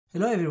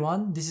Hello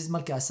everyone, this is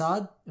Malka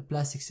Assad, a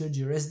plastic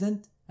surgery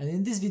resident, and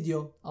in this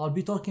video I'll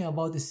be talking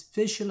about a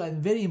special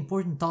and very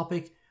important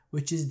topic,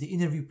 which is the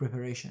interview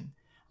preparation.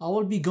 I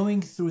will be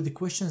going through the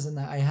questions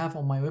that I have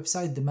on my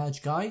website, the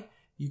Match Guy.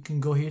 You can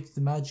go here to the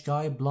Match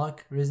Guy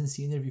blog,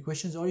 Residency interview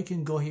questions, or you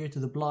can go here to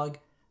the blog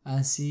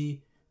and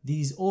see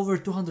these over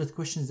 200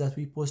 questions that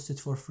we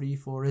posted for free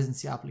for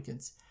residency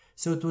applicants.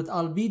 So what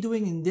I'll be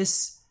doing in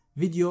this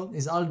video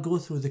is I'll go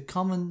through the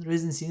common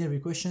residency interview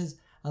questions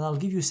and I'll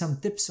give you some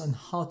tips on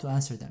how to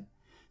answer them.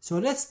 So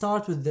let's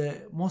start with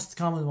the most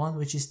common one,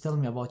 which is tell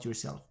me about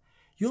yourself.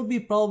 You'll be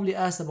probably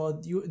asked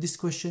about this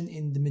question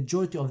in the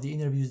majority of the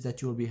interviews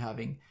that you'll be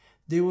having.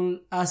 They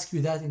will ask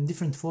you that in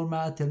different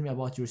format. Tell me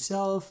about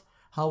yourself.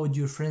 How would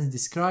your friends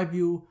describe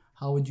you?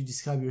 How would you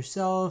describe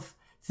yourself?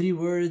 3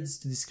 words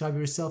to describe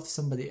yourself to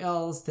somebody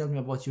else. Tell me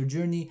about your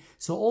journey.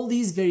 So all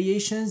these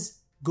variations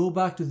go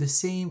back to the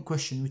same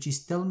question, which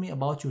is tell me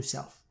about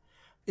yourself.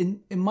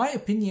 In my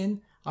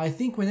opinion, I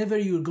think whenever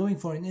you're going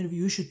for an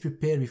interview, you should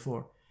prepare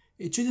before.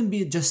 It shouldn't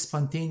be just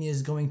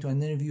spontaneous going to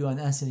an interview and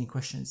answering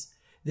questions.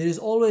 There is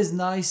always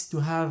nice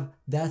to have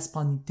that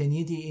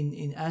spontaneity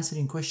in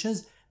answering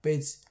questions, but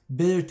it's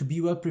better to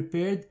be well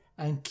prepared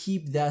and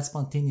keep that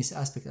spontaneous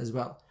aspect as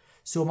well.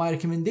 So my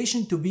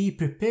recommendation to be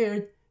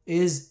prepared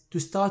is to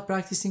start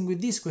practicing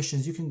with these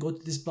questions. You can go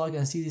to this blog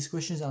and see these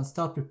questions and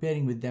start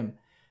preparing with them.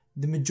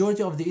 The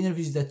majority of the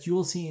interviews that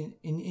you'll see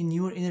in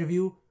your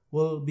interview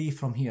will be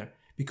from here,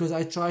 because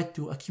I tried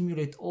to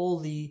accumulate all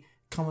the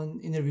common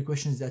interview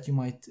questions that you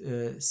might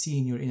see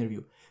in your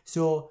interview.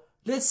 So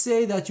let's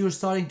say that you're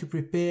starting to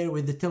prepare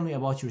with the tell me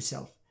about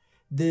yourself.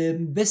 The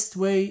best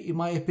way, in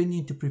my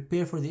opinion, to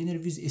prepare for the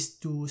interviews is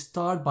to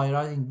start by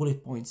writing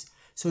bullet points.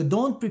 So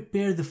don't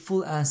prepare the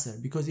full answer,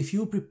 because if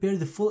you prepare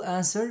the full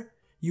answer,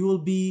 you will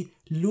be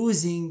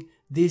losing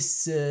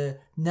this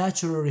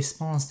natural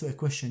response to a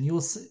question.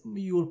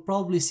 You will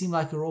probably seem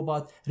like a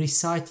robot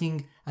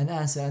reciting an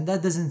answer, and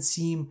that doesn't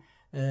seem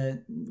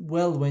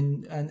well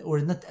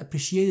or not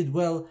appreciated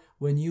well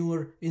when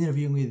you're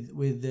interviewing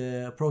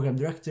with program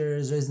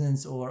directors,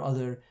 residents, or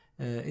other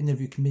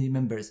interview committee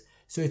members.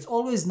 So it's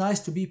always nice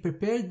to be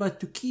prepared, but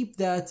to keep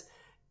that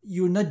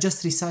you're not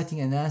just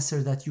reciting an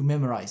answer that you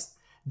memorized.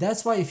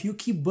 That's why if you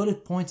keep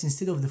bullet points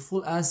instead of the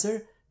full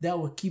answer, that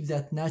will keep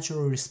that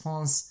natural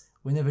response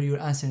whenever you're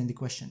answering the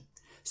question.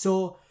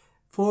 So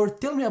for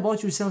tell me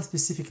about yourself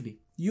specifically,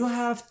 you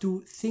have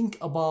to think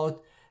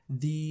about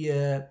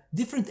the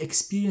different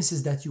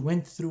experiences that you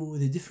went through,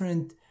 the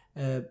different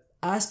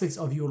aspects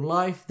of your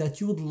life that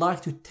you would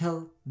like to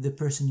tell the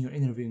person you're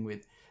interviewing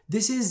with.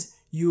 This is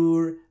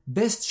your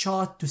best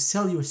shot to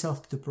sell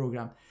yourself to the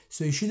program.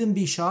 So you shouldn't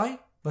be shy,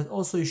 but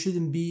also you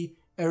shouldn't be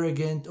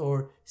arrogant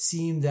or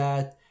seem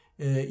that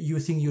you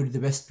think you're the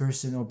best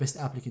person or best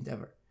applicant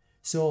ever.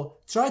 So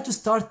try to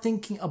start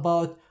thinking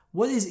about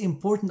what is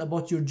important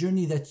about your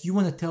journey that you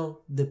want to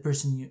tell the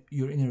person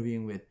you're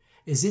interviewing with.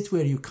 Is it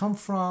where you come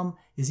from?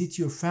 Is it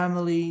your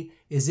family?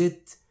 Is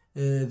it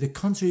the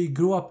country you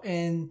grew up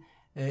in?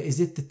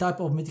 Is it the type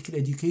of medical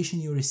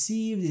education you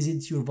received? Is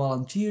it your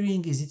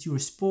volunteering? Is it your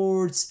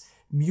sports,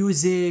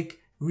 music,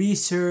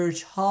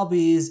 research,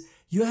 hobbies?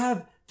 You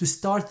have to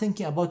start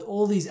thinking about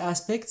all these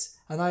aspects,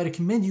 and I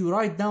recommend you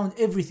write down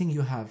everything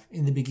you have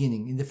in the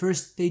beginning, in the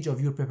first stage of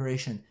your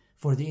preparation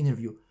for the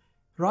interview.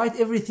 Write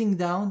everything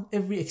down,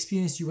 every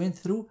experience you went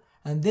through,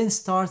 and then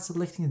start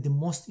selecting the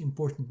most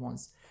important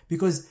ones.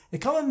 Because a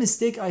common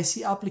mistake I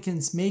see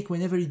applicants make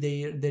whenever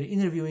they're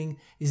interviewing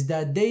is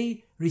that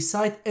they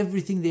recite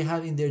everything they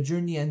have in their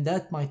journey, and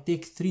that might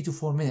take 3 to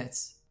 4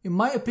 minutes. In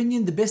my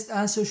opinion, the best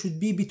answer should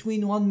be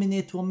between 1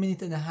 minute, 1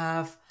 minute and a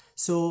half.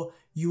 So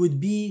you would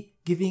be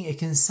giving a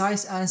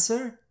concise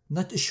answer,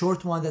 not a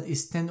short one that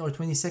is 10 or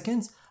 20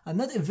 seconds, and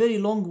not a very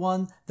long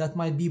one that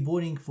might be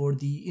boring for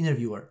the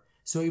interviewer.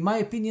 So in my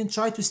opinion,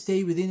 try to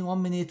stay within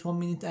 1 minute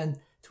and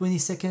 20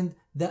 seconds.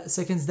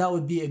 That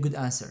would be a good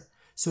answer.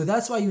 So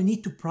that's why you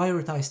need to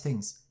prioritize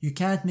things. You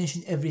can't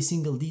mention every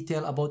single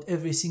detail about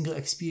every single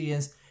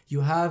experience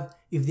you have.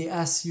 If they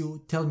ask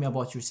you, tell me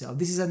about yourself.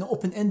 This is an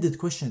open-ended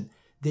question.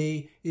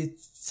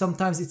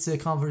 Sometimes it's a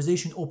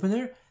conversation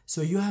opener,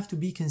 so you have to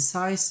be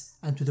concise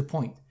and to the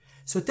point.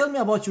 So tell me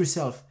about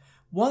yourself.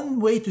 One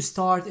way to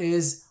start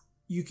is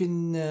you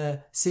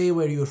can say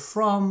where you're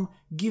from,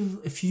 give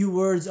a few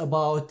words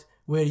about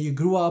where you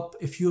grew up.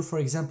 If you're, for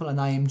example, an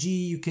IMG,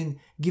 you can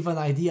give an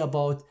idea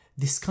about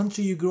this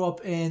country you grew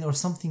up in or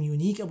something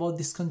unique about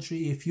this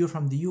country. If you're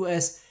from the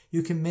US,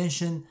 you can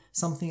mention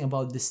something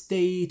about the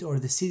state or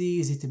the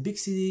city. Is it a big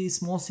city,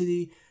 small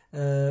city?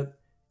 Kind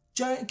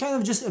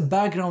of just a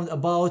background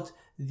about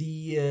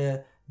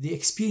the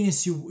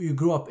experience you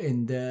grew up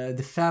in,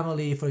 the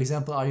family. For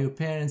example, are your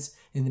parents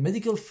in the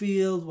medical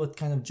field? What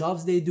kind of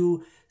jobs they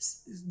do?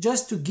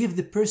 Just to give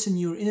the person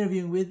you're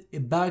interviewing with a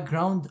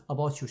background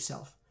about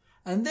yourself.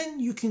 And then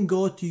you can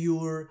go to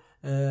your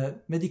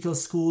medical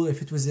school.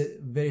 If it was a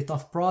very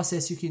tough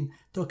process, you can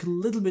talk a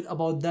little bit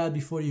about that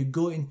before you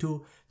go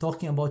into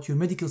talking about your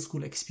medical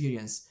school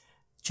experience,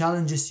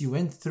 challenges you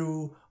went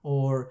through,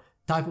 or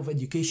type of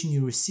education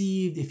you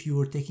received, if you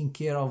were taking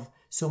care of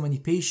so many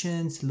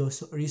patients, low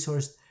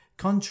resourced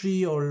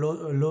country or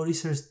low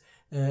resourced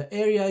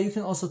area. You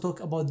can also talk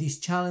about these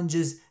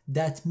challenges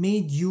that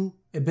made you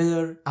a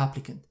better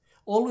applicant.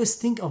 Always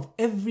think of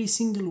every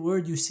single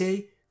word you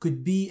say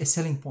could be a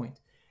selling point.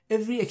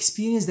 Every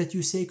experience that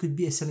you say could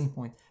be a selling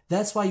point.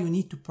 That's why you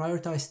need to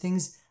prioritize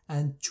things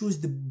and choose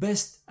the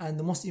best and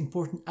the most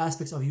important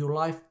aspects of your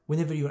life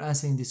whenever you're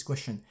answering this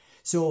question.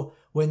 So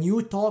when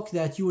you talk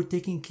that you were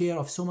taking care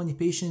of so many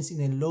patients in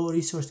a low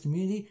resource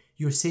community,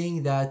 you're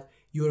saying that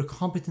you're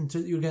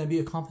going to be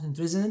a competent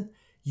resident,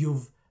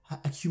 you've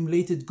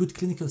accumulated good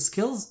clinical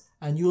skills,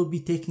 and you'll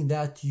be taking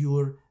that to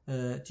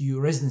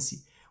your residency.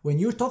 When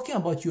you're talking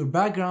about your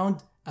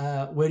background,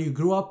 where you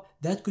grew up,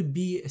 that could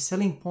be a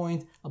selling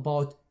point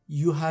about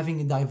you having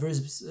a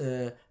diverse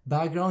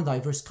background,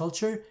 diverse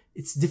culture.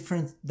 It's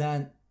different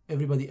than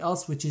everybody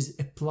else, which is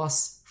a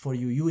plus for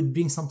you. You would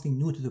bring something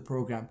new to the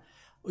program.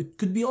 It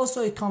could be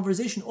also a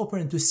conversation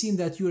opener to seem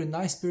that you're a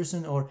nice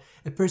person or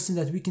a person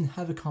that we can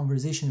have a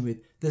conversation with.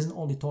 Doesn't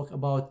only talk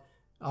about,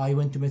 I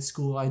went to med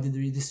school, I did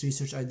this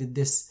research, I did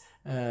this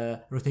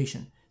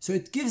rotation. So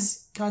it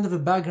gives kind of a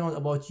background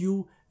about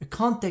you, a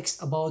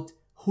context about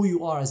who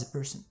you are as a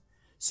person.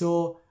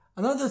 So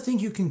another thing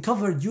you can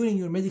cover during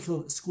your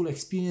medical school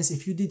experience,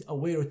 if you did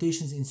away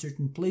rotations in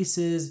certain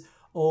places,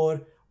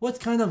 or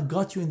what kind of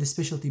got you in the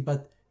specialty.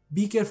 But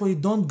be careful, you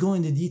don't go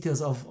in the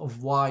details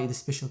of why the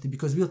specialty,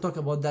 because we'll talk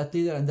about that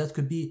later, and that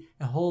could be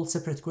a whole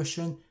separate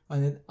question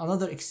and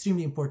another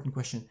extremely important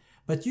question.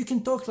 But you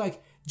can talk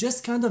like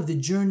just kind of the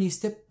journey,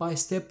 step by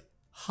step,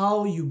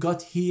 how you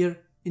got here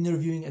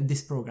interviewing at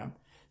this program.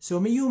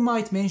 So you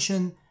might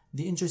mention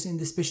the interest in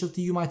the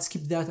specialty, you might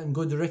skip that and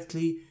go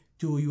directly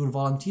to your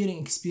volunteering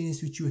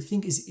experience, which you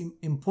think is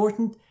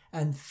important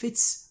and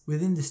fits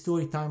within the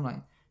story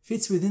timeline,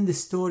 fits within the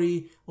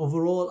story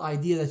overall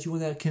idea that you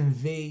want to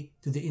convey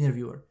to the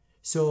interviewer.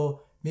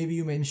 So maybe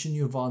you mention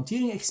your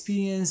volunteering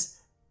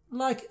experience,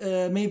 like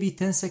maybe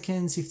 10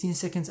 seconds, 15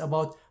 seconds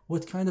about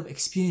what kind of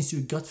experience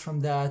you got from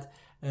that,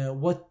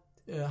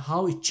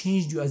 how it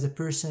changed you as a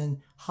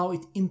person, how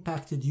it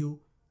impacted you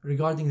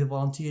regarding the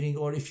volunteering,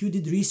 or if you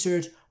did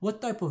research,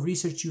 what type of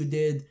research you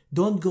did.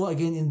 Don't go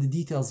again in the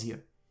details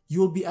here.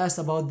 You will be asked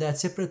about that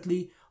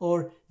separately,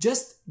 or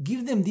just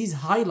give them these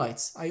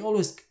highlights. I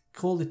always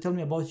call it tell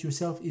me about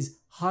yourself is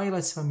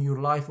highlights from your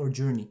life or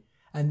journey.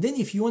 And then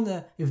if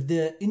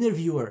the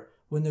interviewer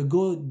wanna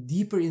go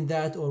deeper in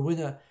that or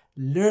wanna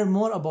learn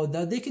more about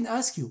that, they can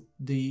ask you.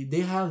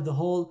 They have the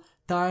whole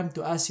time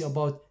to ask you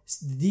about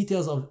the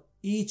details of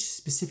each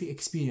specific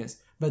experience.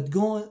 But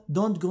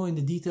don't go in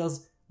the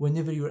details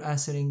whenever you're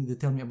answering the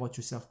tell me about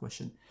yourself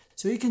question.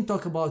 So you can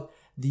talk about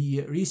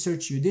the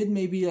research you did,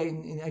 maybe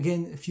in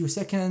again a few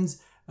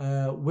seconds,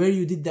 where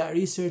you did that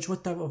research,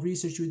 what type of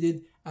research you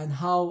did, and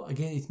how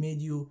again it made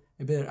you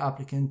a better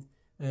applicant.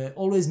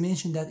 Always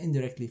mention that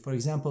indirectly. For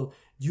example,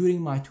 during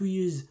my 2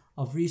 years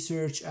of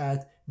research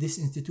at this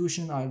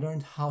institution, I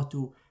learned how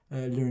to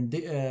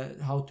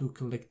how to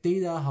collect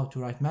data, how to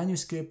write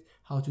manuscript,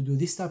 how to do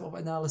this type of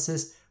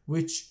analysis,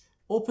 which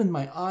opened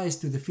my eyes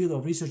to the field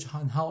of research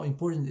and how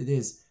important it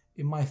is.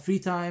 In my free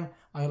time,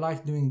 I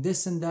like doing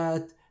this and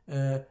that.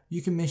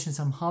 You can mention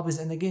some hobbies,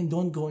 and again,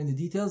 don't go in the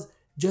details,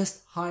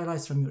 just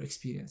highlights from your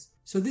experience.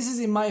 So this is,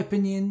 in my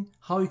opinion,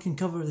 how you can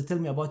cover the tell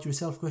me about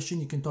yourself question.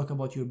 You can talk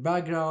about your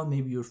background,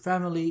 maybe your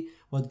family,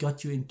 what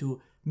got you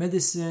into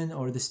medicine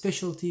or the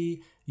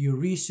specialty, your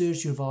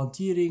research, your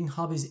volunteering,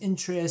 hobbies,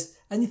 interests,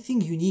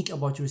 anything unique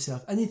about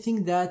yourself,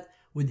 anything that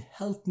would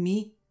help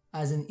me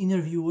as an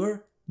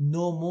interviewer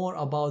know more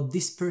about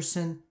this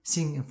person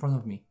sitting in front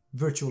of me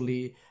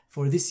virtually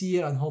for this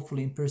year and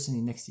hopefully in person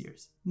in next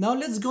years. Now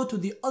let's go to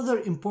the other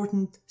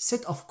important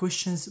set of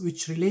questions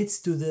which relates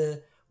to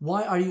the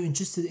why are you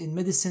interested in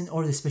medicine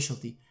or the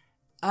specialty.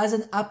 As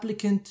an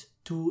applicant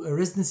to a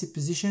residency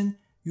position,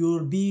 you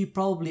will be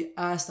probably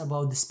asked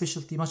about the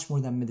specialty much more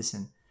than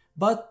medicine.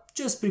 But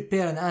just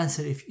prepare an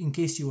answer if in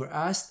case you were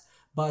asked,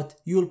 but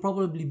you will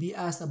probably be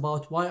asked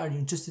about why are you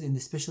interested in the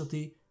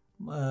specialty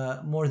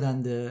more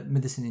than the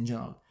medicine in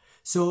general.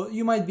 So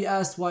you might be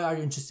asked, why are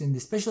you interested in the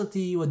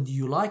specialty? What do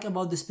you like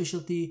about the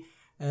specialty?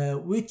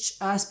 Which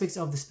aspects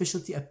of the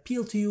specialty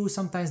appeal to you?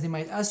 Sometimes they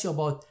might ask you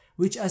about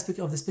which aspect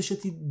of the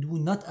specialty do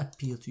not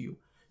appeal to you.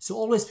 So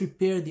always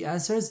prepare the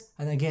answers.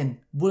 And again,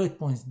 bullet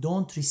points.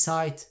 Don't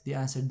recite the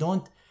answer.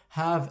 Don't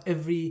have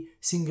every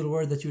single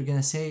word that you're going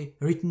to say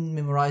written,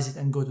 memorize it,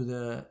 and go to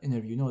the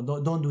interview. No,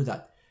 don't do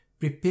that.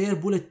 Prepare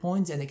bullet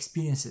points and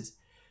experiences.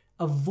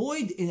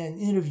 Avoid in an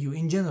interview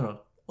in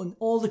general, on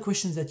all the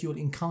questions that you will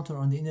encounter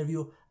on the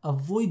interview,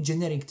 avoid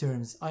generic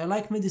terms. I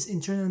like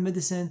internal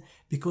medicine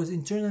because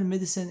internal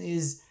medicine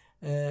is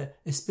a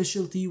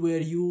specialty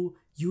where you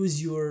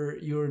use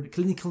your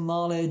clinical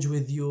knowledge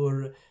with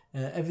your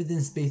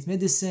evidence-based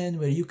medicine,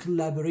 where you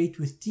collaborate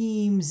with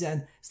teams,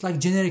 and it's like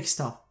generic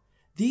stuff.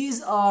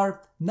 These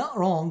are not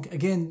wrong.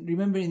 Again,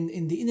 remember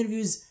in the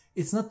interviews,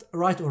 it's not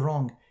right or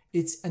wrong.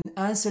 It's an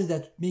answer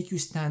that make you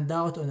stand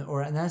out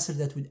or an answer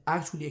that would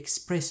actually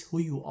express who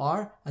you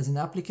are as an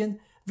applicant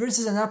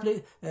versus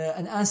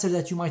an answer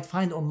that you might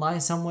find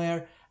online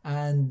somewhere,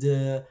 and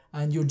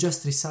you're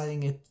just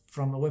reciting it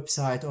from a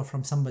website or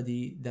from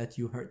somebody that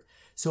you heard.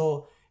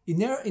 So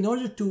in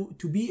order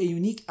to be a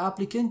unique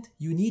applicant,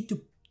 you need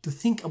to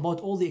think about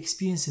all the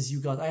experiences you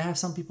got. I have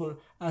some people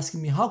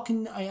asking me, how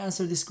can I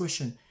answer this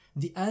question?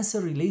 The answer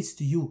relates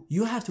to you.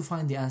 You have to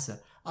find the answer.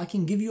 I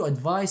can give you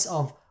advice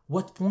of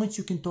what points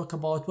you can talk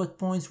about, what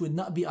points would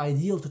not be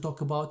ideal to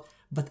talk about,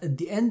 but at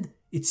the end,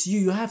 it's you.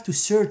 You have to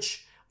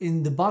search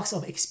in the box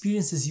of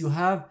experiences you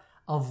have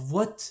of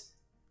what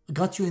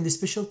got you in the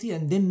specialty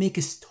and then make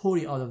a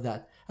story out of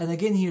that. And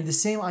again here, the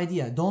same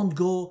idea. Don't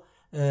go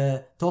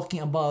talking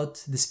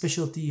about the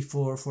specialty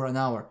for an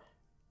hour.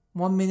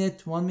 1 minute,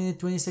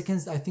 20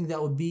 seconds. I think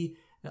that would be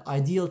the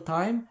ideal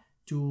time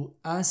to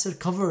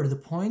cover the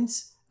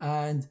points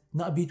and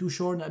not be too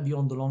short, not be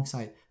on the long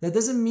side. That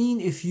doesn't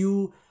mean if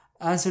you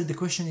answered the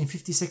question in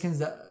 50 seconds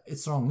that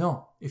it's wrong.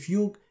 No. If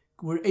you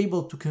were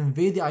able to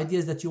convey the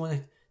ideas that you want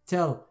to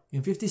tell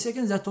in 50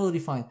 seconds, that's totally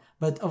fine.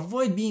 But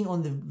avoid being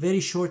on the very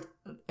short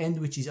end,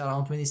 which is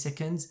around 20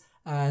 seconds,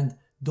 and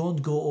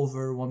don't go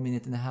over 1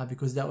 minute and a half,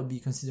 because that would be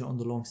considered on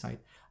the long side.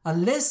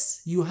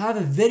 Unless you have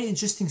a very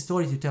interesting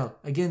story to tell.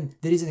 Again,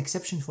 there is an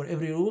exception for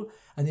every rule.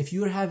 And if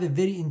you have a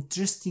very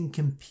interesting,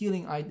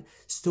 compelling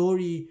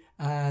story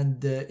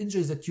and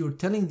interest that you're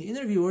telling the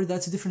interviewer,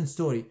 that's a different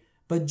story.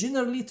 But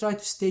generally, try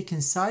to stay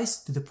concise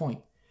to the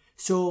point.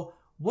 So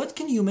what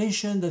can you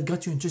mention that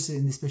got you interested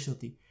in this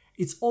specialty?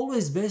 It's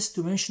always best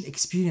to mention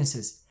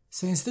experiences.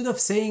 So instead of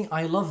saying,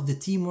 I love the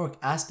teamwork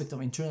aspect of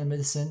internal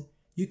medicine,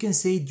 you can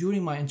say,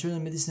 during my internal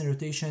medicine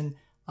rotation,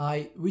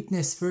 I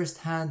witnessed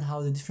firsthand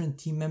how the different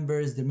team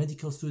members, the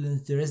medical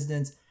students, the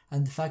residents,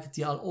 and the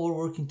faculty are all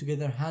working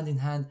together hand in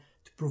hand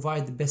to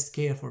provide the best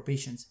care for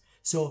patients.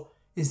 So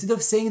instead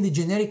of saying the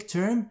generic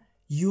term,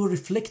 you're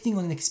reflecting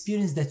on an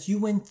experience that you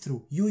went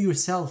through, you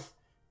yourself,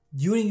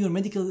 during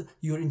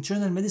your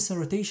internal medicine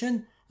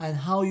rotation, and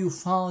how you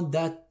found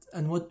that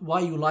and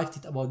why you liked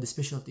it about the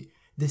specialty.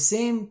 The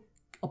same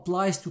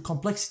applies to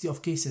complexity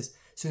of cases.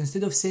 So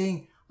instead of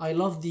saying, I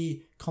love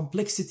the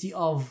complexity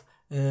of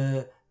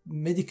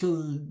medical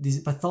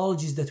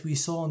pathologies that we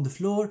saw on the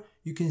floor,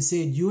 you can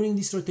say, during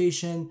this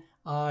rotation,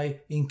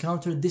 I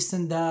encountered this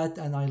and that,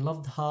 and I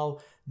loved how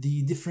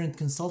the different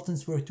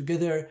consultants work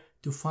together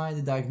to find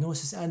the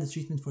diagnosis and the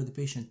treatment for the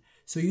patient.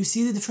 So you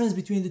see the difference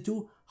between the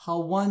two, how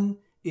one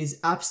is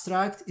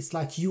abstract, it's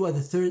like you are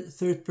the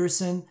third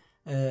person,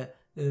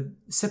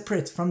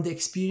 separate from the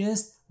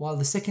experience, while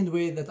the second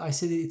way that I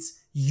said it, it's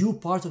you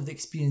part of the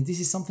experience. This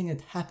is something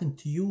that happened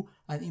to you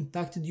and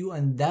impacted you,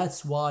 and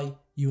that's why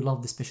you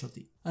love the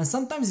specialty. And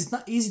sometimes it's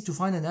not easy to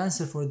find an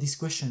answer for this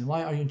question,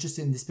 why are you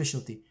interested in the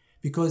specialty?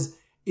 Because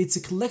it's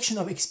a collection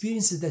of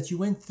experiences that you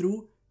went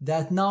through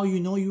that now you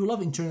know you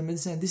love internal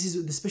medicine, and this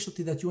is the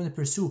specialty that you want to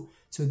pursue.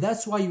 So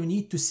that's why you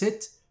need to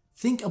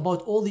think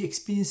about all the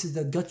experiences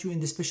that got you in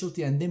the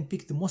specialty, and then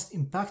pick the most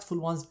impactful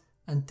ones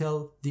and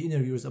tell the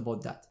interviewers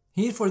about that.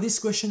 Here for this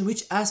question,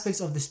 which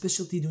aspects of the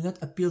specialty do not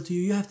appeal to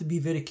you, you have to be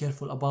very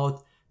careful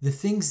about the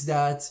things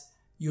that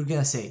you're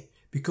gonna say,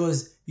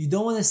 because you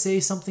don't want to say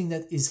something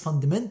that is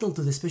fundamental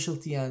to the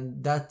specialty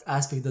and that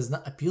aspect does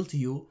not appeal to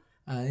you.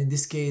 In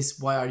this case,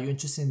 why are you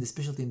interested in the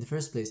specialty in the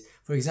first place?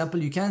 For example,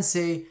 you can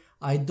say,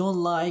 I don't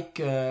like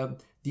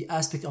the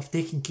aspect of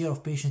taking care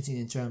of patients in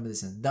internal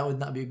medicine. That would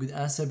not be a good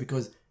answer,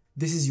 because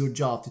this is your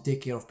job to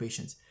take care of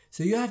patients.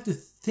 So you have to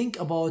think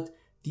about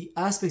the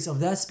aspects of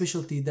that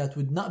specialty that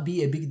would not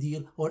be a big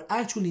deal or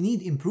actually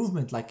need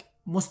improvement. Like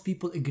most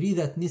people agree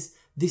that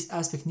this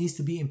aspect needs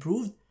to be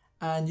improved,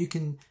 and you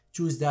can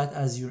choose that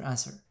as your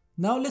answer.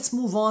 Now let's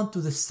move on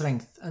to the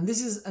strength. And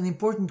this is an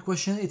important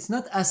question. It's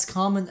not as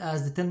common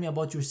as the tell me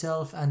about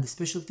yourself and the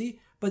specialty,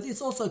 but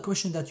it's also a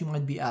question that you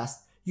might be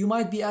asked. You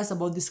might be asked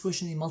about this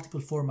question in multiple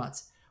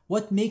formats.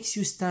 What makes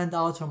you stand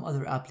out from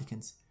other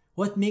applicants?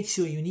 What makes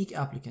you a unique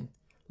applicant?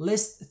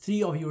 List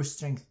 3 of your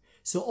strengths.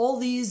 So all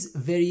these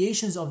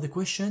variations of the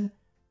question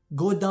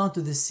go down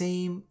to the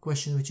same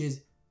question, which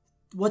is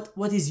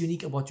what is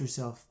unique about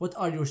yourself? What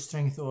are your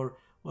strengths, or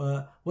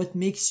what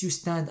makes you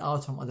stand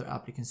out from other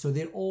applicants? So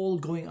they're all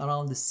going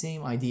around the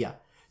same idea.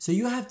 So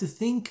you have to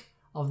think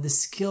of the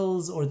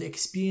skills or the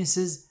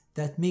experiences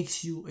that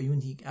makes you a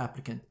unique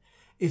applicant.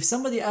 If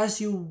somebody asks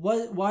you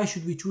why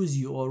should we choose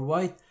you, or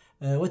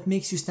what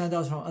makes you stand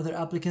out from other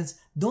applicants,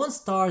 don't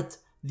start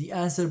the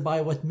answer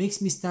by what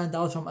makes me stand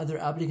out from other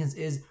applicants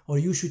is, or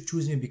you should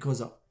choose me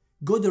because of.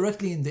 Go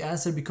directly in the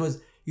answer,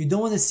 because you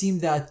don't want to seem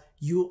that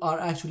you are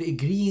actually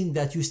agreeing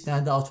that you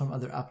stand out from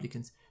other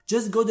applicants.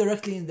 Just go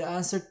directly in the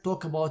answer,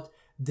 talk about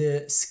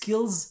the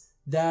skills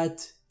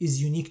that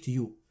is unique to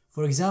you.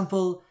 For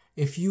example,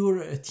 if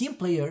you're a team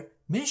player,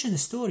 mention a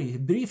story, a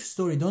brief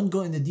story. Don't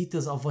go in the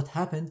details of what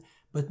happened,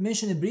 but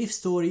mention a brief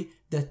story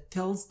that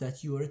tells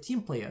that you are a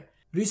team player.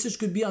 Research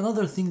could be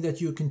another thing that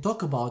you can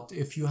talk about.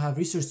 If you have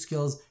research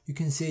skills, you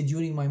can say,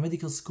 during my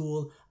medical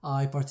school,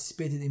 I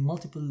participated in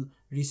multiple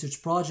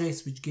research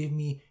projects, which gave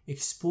me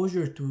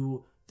exposure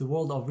to the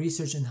world of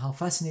research and how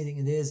fascinating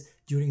it is.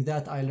 During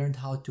that, I learned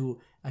how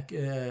to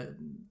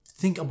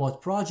think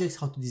about projects,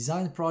 how to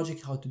design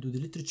projects, how to do the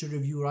literature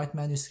review, write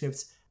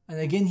manuscripts. And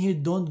again here,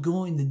 don't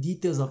go in the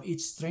details of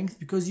each strength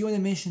because you want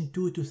to mention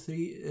 2 to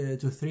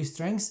 3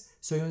 strengths.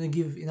 So you want to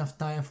give enough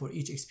time for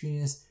each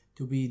experience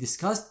to be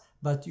discussed,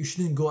 but you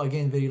shouldn't go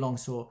again very long.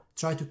 So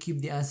try to keep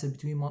the answer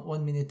between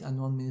 1 minute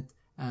and 1 minute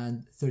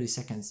and 30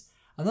 seconds.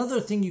 Another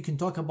thing you can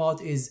talk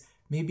about is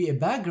maybe a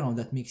background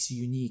that makes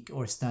you unique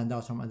or stand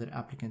out from other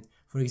applicants.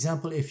 For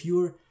example, if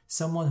you're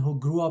someone who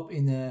grew up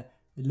in a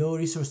low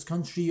resource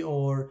country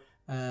or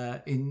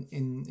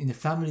in a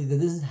family that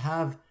doesn't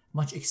have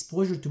much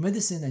exposure to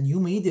medicine and you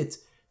made it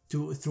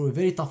through a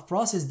very tough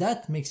process,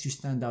 that makes you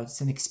stand out.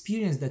 It's an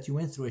experience that you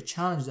went through, a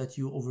challenge that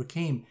you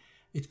overcame.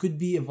 It could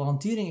be a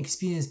volunteering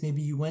experience.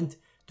 Maybe you went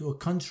to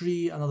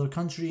another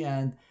country,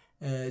 and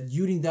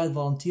during that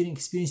volunteering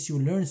experience, you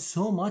learned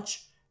so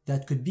much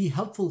that could be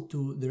helpful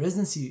to the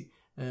residency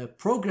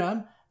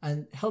program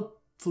and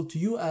helpful to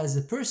you as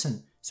a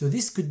person. So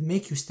this could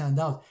make you stand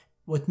out.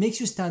 What makes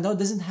you stand out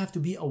doesn't have to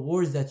be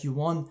awards that you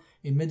won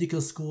in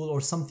medical school or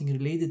something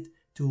related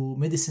to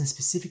medicine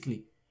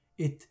specifically.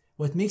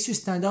 What makes you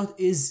stand out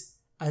is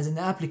as an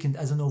applicant,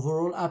 as an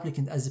overall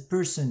applicant, as a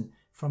person,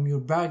 from your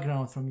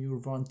background, from your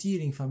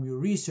volunteering, from your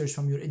research,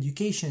 from your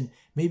education.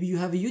 Maybe you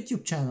have a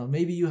YouTube channel,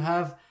 maybe you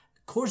have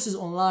courses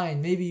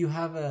online, maybe you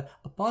have a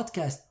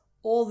podcast.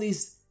 All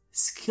these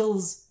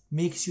skills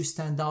makes you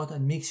stand out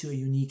and makes you a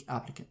unique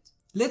applicant.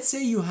 Let's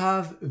say you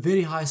have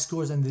very high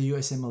scores in the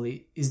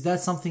USMLE. Is that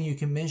something you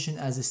can mention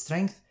as a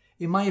strength?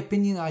 In my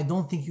opinion, I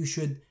don't think you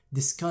should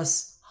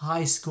discuss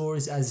high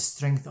scores as a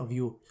strength of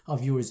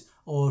yours.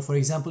 Or for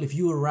example, if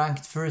you were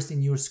ranked first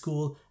in your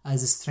school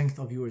as a strength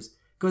of yours.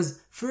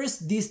 Because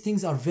first, these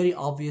things are very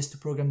obvious to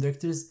program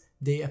directors.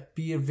 They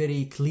appear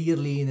very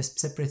clearly in a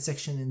separate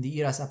section in the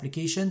ERAS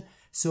application.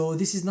 So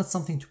this is not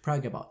something to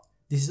brag about.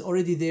 This is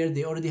already there.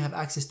 They already have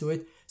access to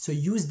it. So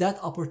use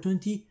that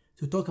opportunity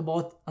to talk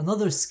about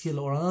another skill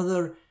or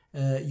another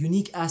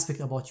unique aspect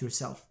about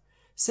yourself.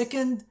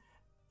 Second,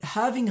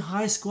 having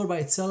high score by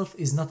itself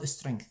is not a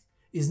strength,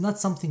 is not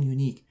something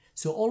unique.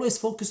 So always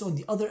focus on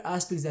the other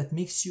aspects that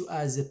makes you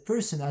as a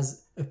person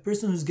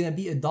who's going to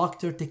be a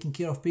doctor taking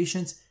care of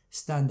patients,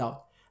 stand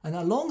out. And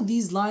along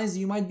these lines,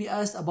 you might be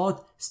asked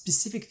about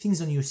specific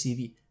things on your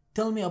CV.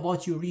 Tell me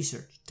about your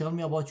research. Tell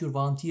me about your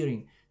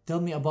volunteering. Tell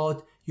me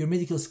about your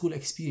medical school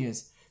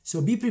experience.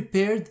 So be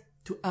prepared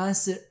to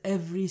answer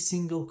every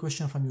single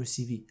question from your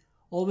CV.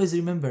 Always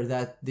remember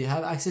that they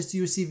have access to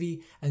your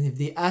CV, and if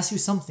they ask you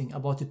something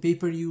about a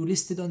paper you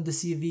listed on the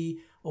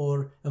CV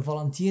or a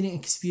volunteering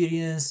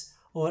experience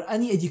or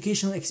any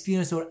educational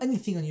experience or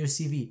anything on your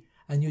CV,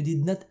 and you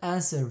did not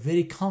answer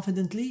very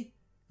confidently,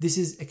 this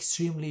is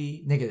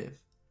extremely negative.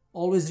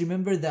 Always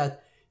remember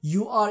that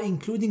you are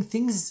including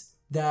things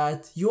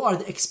that you are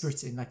the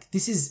experts in. Like,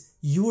 this is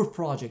your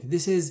project,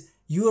 this is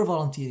your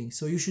volunteering.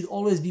 So you should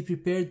always be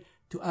prepared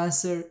to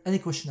answer any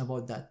question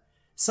about that.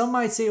 Some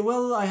might say,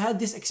 well, I had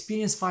this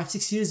experience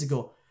 5-6 years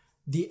ago.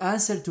 The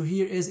answer to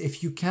here is,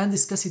 if you can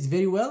discuss it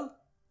very well,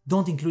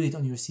 don't include it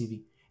on your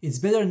CV. It's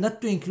better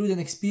not to include an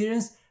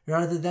experience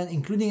rather than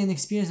including an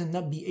experience and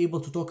not be able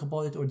to talk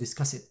about it or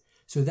discuss it.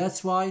 So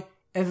that's why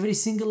every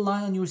single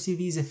line on your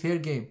CV is a fair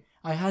game.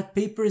 I had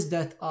papers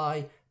that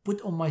I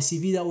put on my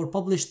CV that were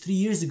published 3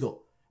 years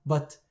ago,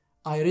 but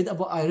I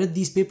read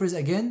these papers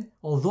again,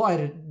 although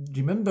I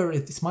remember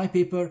it's my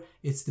paper,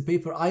 it's the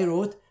paper I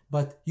wrote,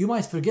 but you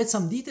might forget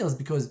some details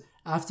because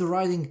after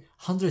writing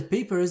 100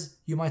 papers,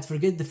 you might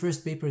forget the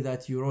first paper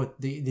that you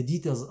wrote, the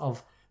details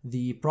of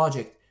the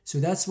project. So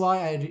that's why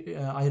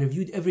I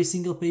reviewed every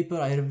single paper,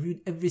 I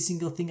reviewed every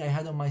single thing I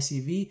had on my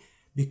CV,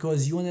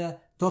 because you want to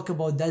talk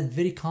about that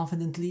very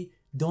confidently.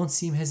 Don't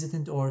seem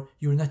hesitant or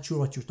you're not sure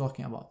what you're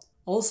talking about.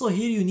 Also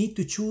here you need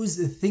to choose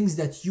the things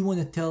that you want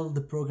to tell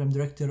the program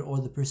director or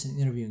the person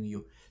interviewing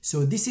you.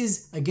 So this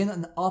is again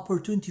an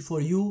opportunity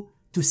for you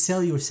to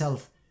sell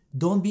yourself.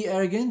 Don't be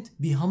arrogant,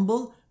 be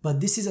humble,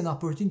 but this is an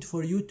opportunity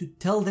for you to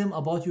tell them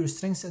about your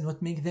strengths and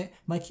what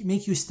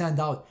make you stand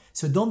out.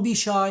 So don't be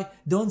shy.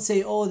 Don't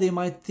say, oh, they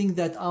might think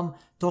that I'm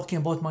talking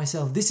about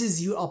myself. This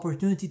is your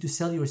opportunity to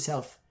sell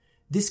yourself.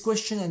 This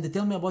question and the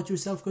tell me about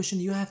yourself question,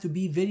 you have to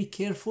be very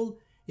careful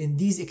in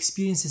these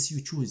experiences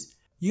you choose.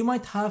 You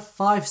might have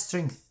 5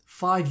 strengths,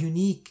 5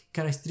 unique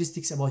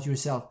characteristics about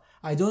yourself.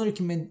 I don't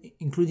recommend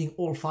including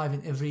all 5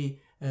 in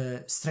every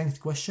strength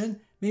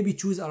question. Maybe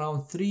choose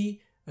around 3.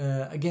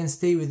 Again,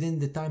 stay within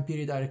the time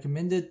period I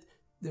recommended,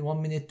 the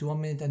 1 minute to 1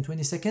 minute and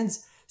 20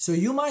 seconds. So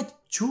you might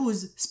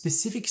choose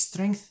specific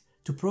strength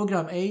to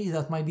program A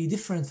that might be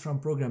different from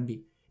program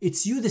B.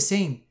 It's you the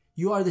same.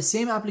 You are the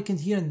same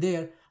applicant here and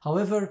there.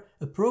 However,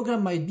 a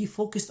program might be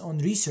focused on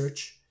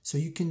research, so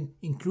you can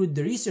include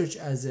the research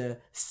as a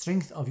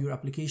strength of your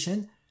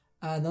application.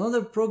 And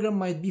another program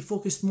might be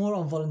focused more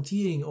on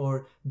volunteering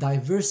or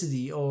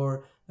diversity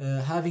or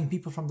having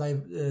people from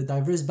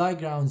diverse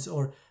backgrounds,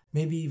 or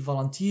maybe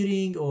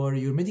volunteering or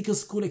your medical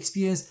school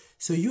experience.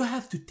 So you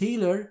have to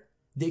tailor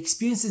the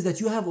experiences that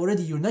you have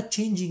already. You're not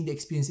changing the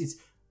experience.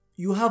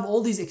 You have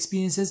all these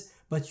experiences,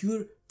 but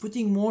you're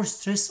putting more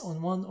stress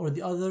on one or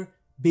the other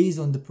based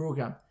on the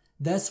program.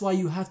 That's why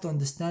you have to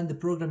understand the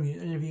program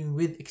you're interviewing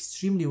with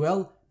extremely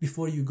well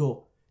before you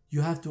go.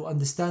 You have to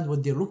understand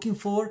what they're looking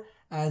for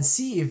and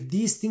see if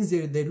these things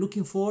they're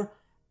looking for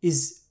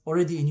is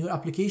already in your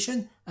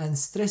application, and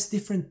stress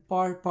different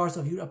parts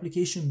of your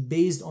application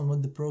based on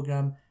what the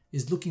program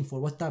is looking for,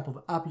 what type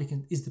of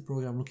applicant is the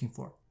program looking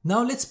for.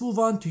 Now let's move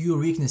on to your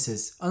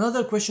weaknesses.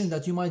 Another question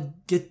that you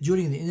might get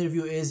during the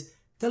interview is,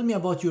 tell me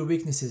about your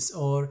weaknesses,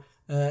 or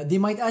they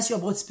might ask you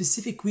about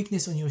specific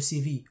weakness on your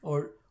CV,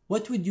 or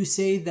what would you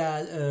say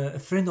that a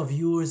friend of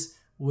yours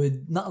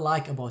would not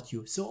like about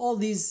you. So all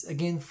these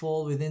again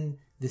fall within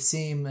the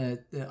same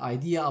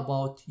idea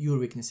about your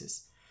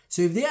weaknesses.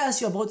 So if they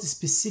ask you about a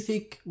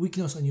specific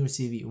weakness on your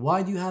CV,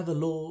 why do you have a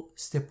low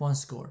step 1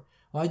 score?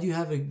 Why do you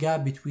have a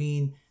gap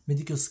between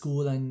medical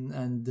school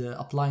and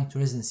applying to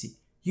residency?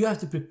 You have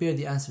to prepare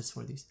the answers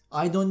for this.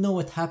 I don't know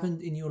what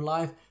happened in your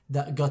life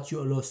that got you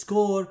a low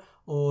score,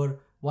 or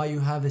why you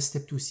have a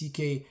step 2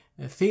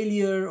 CK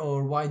failure,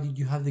 or why did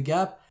you have the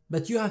gap,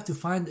 but you have to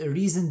find a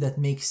reason that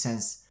makes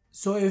sense.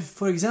 So if,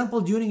 for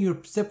example, during your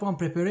step 1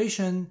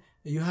 preparation,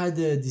 you had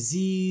a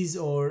disease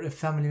or a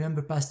family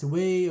member passed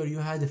away or you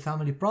had a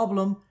family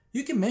problem,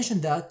 you can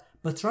mention that,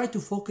 but try to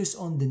focus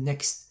on the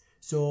next.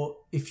 So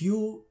if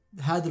you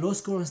had a low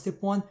score on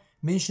step 1,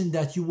 mention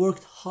that you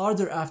worked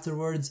harder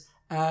afterwards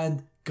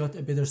and got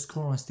a better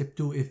score on step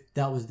 2 if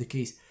that was the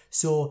case.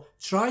 So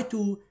try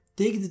to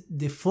take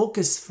the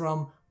focus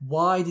from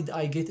why did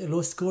I get a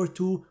low score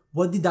to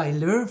what did I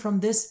learn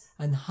from this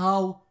and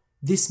how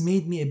this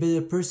made me a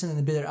better person and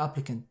a better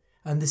applicant.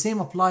 And the same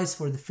applies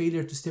for the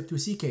failure to step 2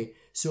 CK.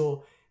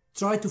 So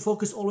try to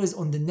focus always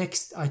on the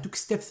next. I took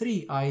step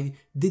 3. I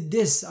did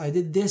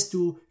this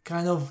to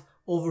kind of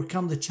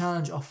overcome the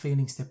challenge of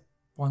failing step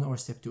 1 or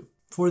step 2.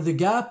 For the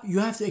gap, you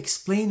have to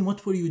explain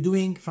what were you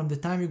doing from the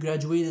time you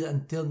graduated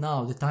until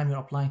now, the time you're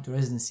applying to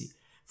residency.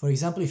 For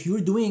example, if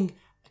you're doing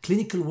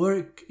clinical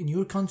work in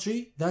your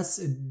country, that's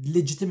a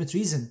legitimate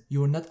reason.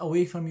 You're not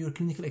away from your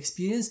clinical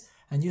experience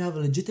and you have a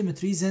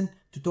legitimate reason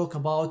to talk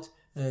about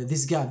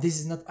this gap. This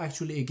is not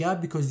actually a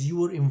gap because you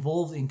were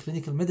involved in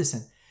clinical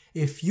medicine.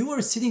 If you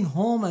were sitting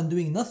home and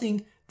doing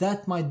nothing,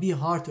 that might be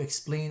hard to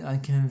explain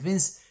and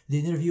convince the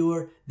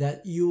interviewer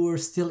that you were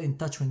still in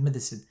touch with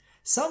medicine.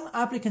 Some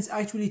applicants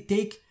actually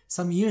take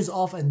some years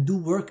off and do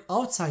work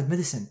outside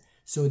medicine.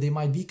 So they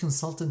might be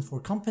consultant for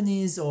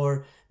companies,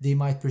 or they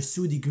might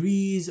pursue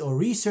degrees or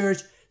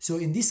research. So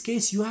in this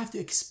case, you have to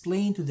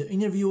explain to the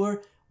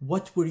interviewer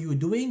what were you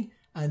doing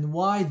and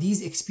why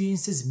these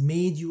experiences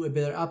made you a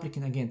better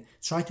applicant. Again,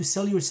 try to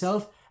sell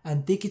yourself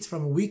and take it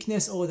from a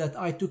weakness, or that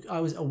I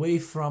was away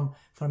from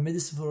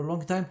medicine for a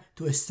long time,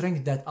 to a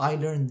strength that I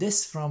learned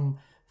this from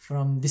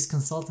this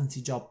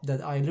consultancy job,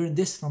 that I learned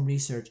this from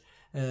research.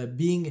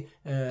 Being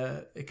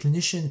a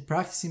clinician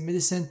practicing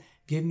medicine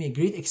gave me a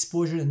great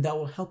exposure, and that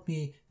will help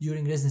me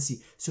during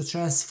residency. So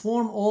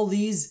transform all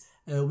these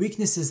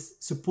weaknesses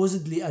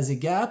supposedly as a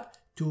gap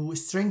to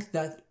strength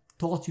that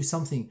taught you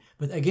something.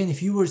 But again,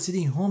 if you were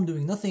sitting home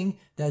doing nothing,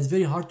 that's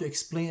very hard to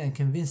explain and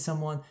convince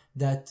someone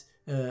that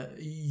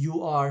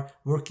you are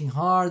working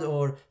hard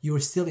or you are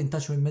still in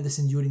touch with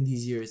medicine during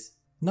these years.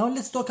 Now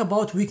let's talk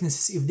about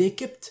weaknesses. If they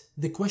kept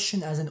the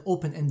question as an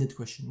open-ended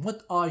question,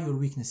 what are your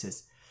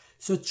weaknesses?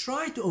 So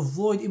try to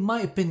avoid, in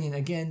my opinion,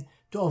 again,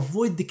 to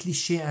avoid the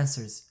cliche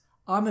answers.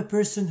 I'm a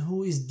person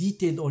who is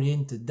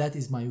detail-oriented, that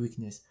is my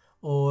weakness.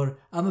 Or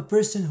I'm a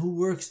person who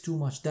works too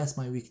much, that's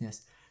my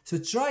weakness. So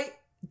try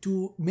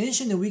to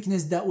mention a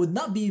weakness that would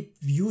not be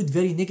viewed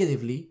very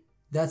negatively.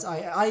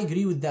 I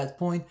agree with that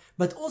point,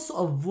 but also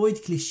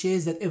avoid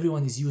cliches that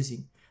everyone is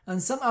using.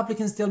 And some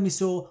applicants tell me,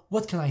 so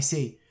what can I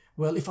say?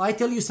 Well, if I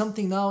tell you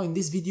something now in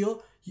this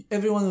video,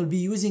 everyone will be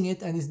using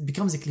it and it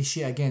becomes a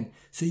cliche again.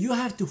 So you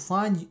have to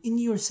find in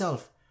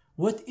yourself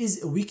what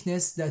is a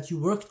weakness that you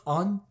worked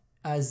on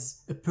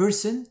as a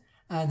person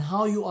and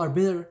how you are a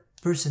better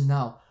person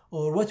now,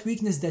 or what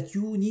weakness that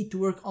you need to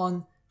work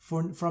on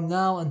from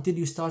now until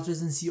you start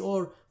residency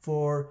or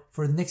for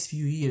the next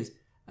few years.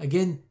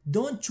 Again,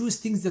 don't choose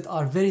things that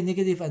are very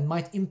negative and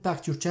might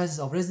impact your chances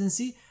of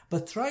residency,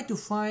 but try to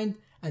find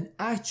an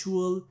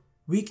actual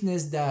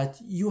weakness that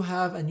you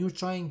have and you're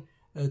trying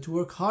to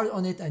work hard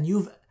on it, and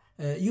you've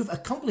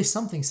accomplished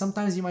something.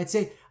 Sometimes you might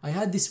say, I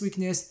had this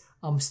weakness,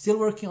 I'm still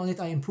working on it,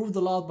 I improved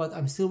a lot, but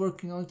I'm still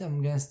working on it,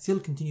 I'm gonna still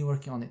continue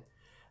working on it.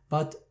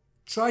 But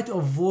try to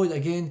avoid,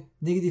 again,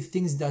 negative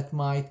things that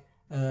might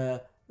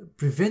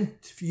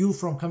prevent you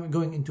from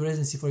going into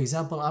residency. For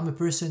example, I'm a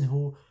person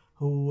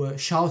who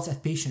shouts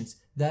at patients.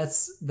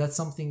 That's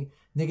something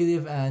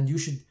negative, and you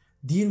should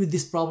deal with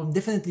this problem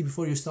definitely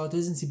before you start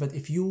residency. But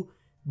if you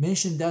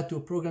mention that to a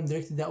program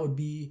director, that would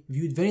be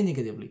viewed very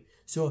negatively.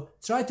 So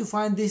try to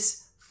find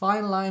this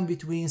fine line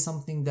between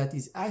something that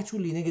is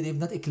actually negative,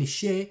 not a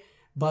cliche,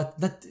 but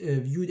not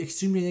viewed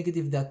extremely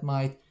negative, that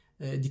might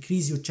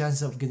decrease your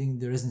chance of getting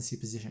the residency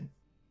position.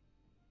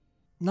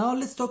 Now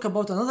let's talk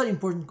about another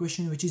important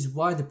question, which is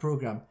why the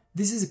program.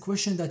 This is a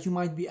question that you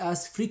might be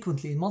asked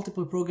frequently in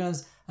multiple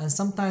programs and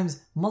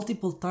sometimes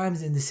multiple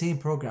times in the same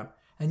program.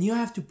 and you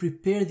have to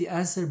prepare the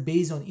answer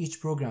based on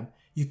each program.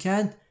 You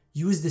can't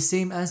use the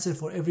same answer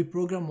for every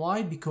program.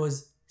 Why? Because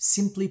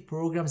simply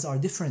programs are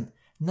different.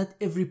 Not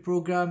every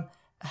program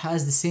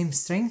has the same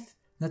strength.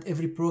 Not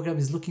every program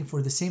is looking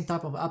for the same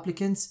type of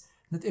applicants.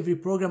 Not every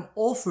program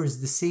offers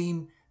the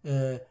same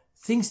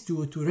things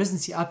to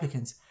residency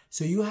applicants.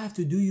 So you have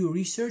to do your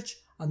research,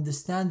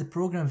 understand the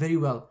program very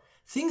well.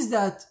 Things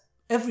that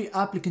every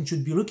applicant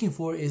should be looking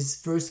for is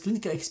first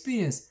clinical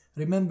experience.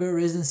 Remember,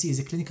 residency is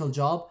a clinical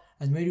job,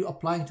 and when you're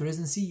applying to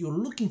residency,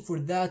 you're looking for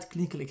that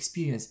clinical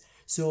experience.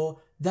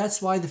 So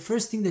that's why the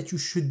first thing that you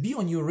should be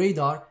on your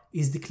radar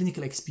is the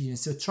clinical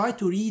experience. So try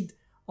to read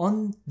on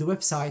the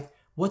website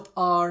what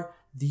are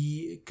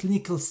the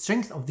clinical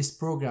strength of this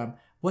program,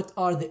 what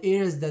are the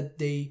areas that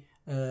they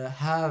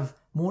have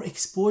more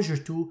exposure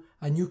to,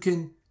 and you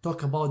can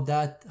talk about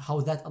that, how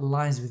that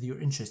aligns with your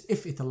interest,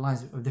 if it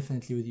aligns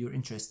definitely with your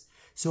interest.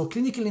 So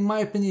clinical, in my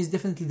opinion, is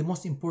definitely the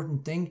most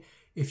important thing.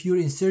 If you're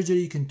in surgery,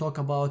 you can talk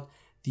about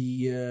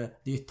the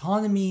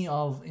autonomy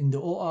of in the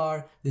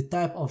OR, the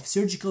type of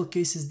surgical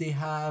cases they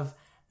have,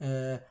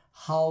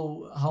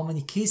 how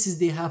many cases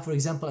they have, for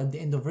example, at the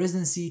end of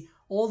residency.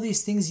 All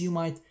these things you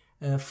might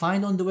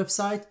find on the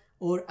website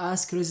or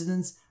ask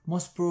residents.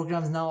 Most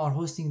programs now are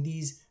hosting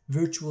these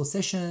virtual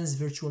sessions,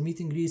 virtual meet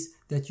and greets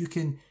that you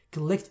can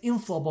collect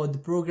info about the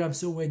program.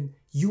 So when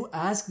you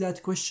ask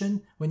that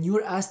question, when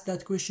you're asked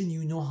that question,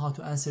 you know how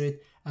to answer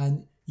it,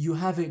 and you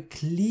have a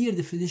clear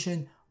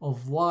definition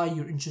of why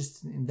you're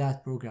interested in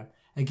that program.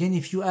 Again,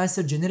 if you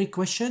answer generic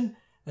question,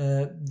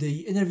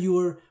 the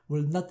interviewer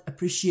will not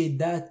appreciate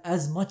that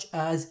as much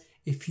as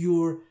if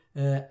you're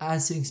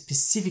answering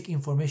specific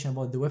information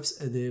about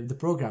the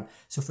program.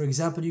 So for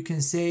example, you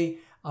can say,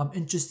 I'm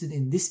interested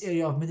in this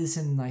area of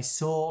medicine, and I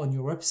saw on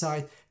your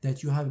website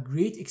that you have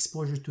great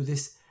exposure to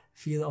this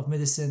field of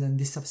medicine and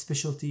this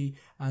subspecialty,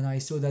 and I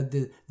saw that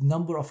the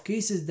number of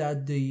cases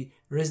that the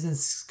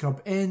residents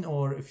scrub in,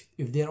 or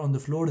if they're on the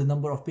floor, the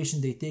number of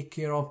patients they take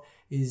care of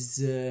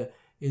is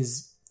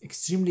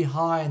extremely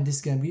high, and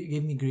this can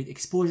give me great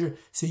exposure.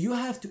 So you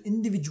have to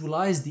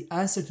individualize the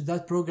answer to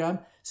that program.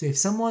 So if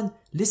someone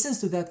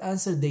listens to that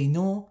answer, they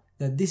know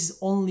that this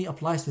only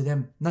applies to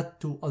them, not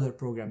to other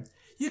programs.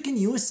 You can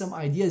use some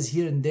ideas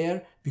here and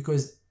there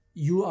because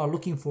you are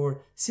looking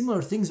for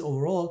similar things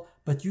overall,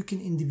 but you can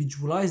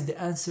individualize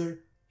the answer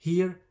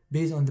here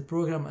based on the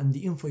program and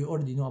the info you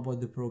already know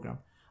about the program.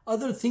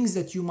 Other things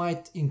that you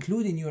might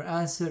include in your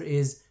answer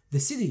is the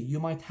city. You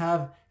might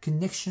have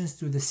connections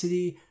to the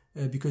city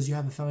because you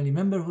have a family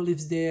member who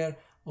lives there,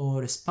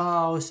 or a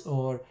spouse,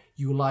 or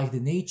you like the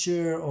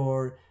nature,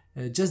 or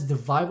just the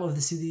vibe of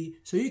the city.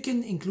 So you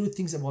can include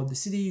things about the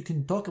city. You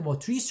can talk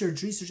about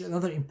research. Research is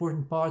another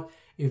important part.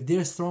 If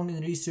they're strong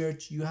in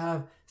research, you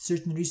have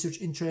certain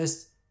research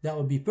interests, that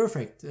would be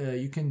perfect.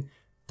 You can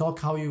talk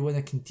how you want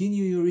to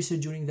continue your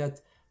research during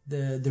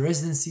the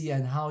residency,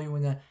 and how you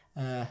want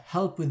to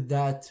help with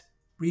that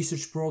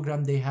research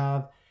program they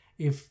have.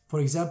 If, for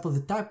example,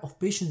 the type of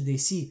patients they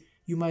see,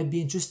 you might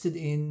be interested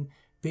in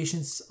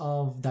patients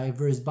of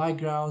diverse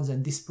backgrounds,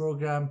 and this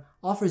program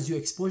offers you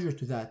exposure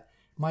to that.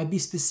 Might be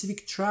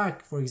specific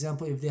track, for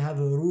example, if they have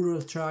a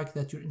rural track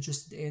that you're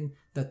interested in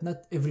that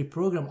not every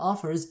program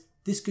offers,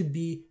 this could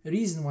be a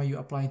reason why you're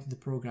applying to the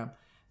program.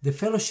 The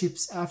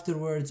fellowships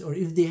afterwards, or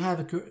if they have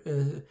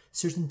a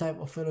certain type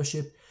of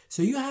fellowship.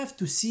 So you have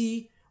to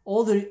see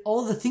all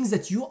the things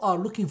that you are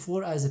looking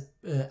for as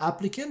an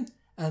applicant,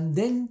 and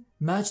then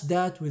match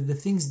that with the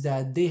things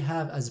that they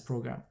have as a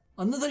program.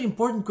 Another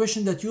important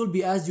question that you'll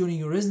be asked during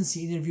your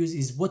residency interviews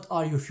is, what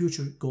are your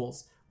future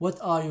goals? What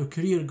are your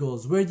career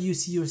goals? Where do you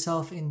see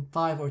yourself in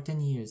 5 or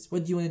 10 years?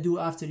 What do you want to do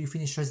after you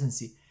finish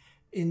residency?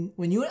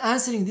 When you're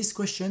answering this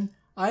question,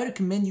 I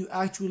recommend you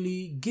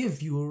actually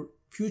give your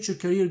future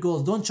career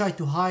goals. Don't try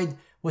to hide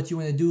what you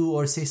want to do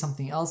or say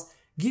something else.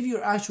 Give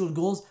your actual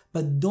goals,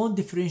 but don't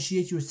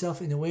differentiate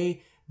yourself in a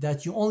way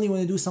that you only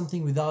want to do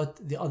something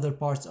without the other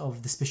parts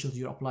of the specialty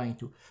you're applying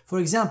to. For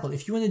example,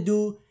 if you want to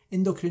do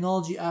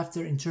endocrinology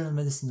after internal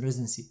medicine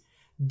residency,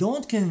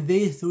 don't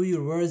convey through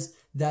your words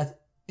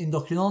that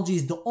endocrinology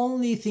is the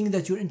only thing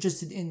that you're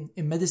interested in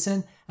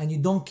medicine, and you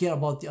don't care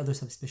about the other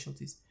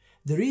subspecialties.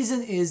 The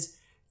reason is,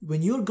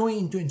 when you're going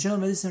into internal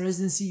medicine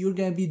residency, you're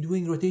going to be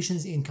doing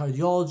rotations in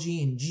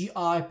cardiology, in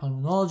GI,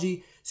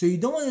 pulmonology. So you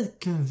don't want to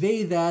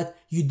convey that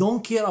you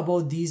don't care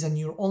about these and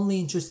you're only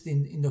interested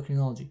in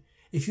endocrinology.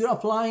 If you're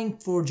applying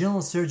for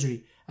general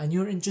surgery and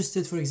you're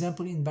interested, for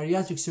example, in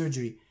bariatric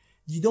surgery,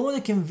 you don't want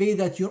to convey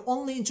that you're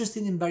only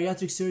interested in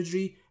bariatric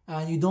surgery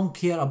and you don't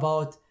care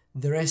about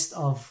the rest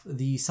of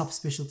the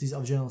subspecialties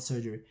of general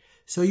surgery.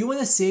 So you want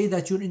to say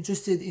that you're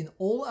interested in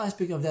all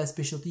aspects of that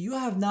specialty. You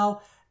have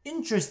now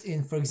interest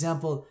in, for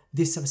example,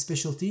 this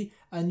subspecialty,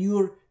 and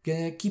you're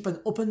gonna keep an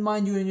open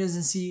mind during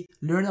residency,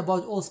 learn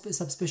about all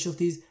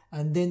subspecialties,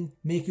 and then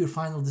make your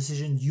final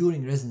decision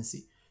during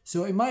residency.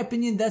 So in my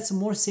opinion, that's a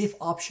more safe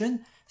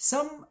option.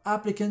 Some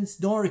applicants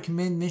don't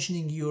recommend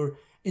mentioning your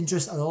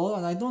interest at all,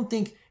 and I don't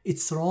think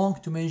it's wrong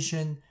to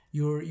mention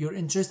your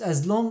interest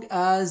as long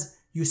as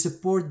you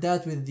support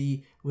that with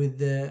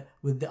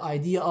the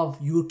idea of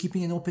you're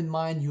keeping an open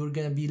mind, you're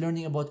gonna be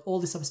learning about all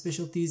the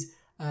subspecialties,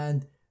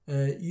 and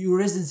your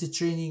residency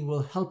training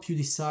will help you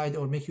decide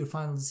or make your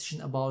final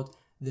decision about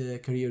the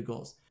career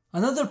goals.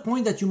 Another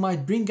point that you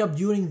might bring up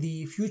during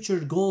the future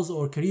goals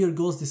or career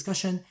goals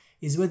discussion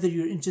is whether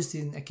you're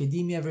interested in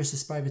academia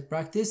versus private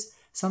practice.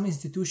 Some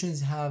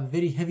institutions have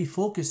very heavy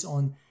focus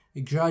on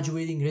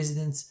graduating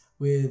residents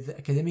with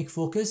academic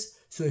focus.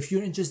 So if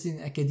you're interested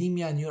in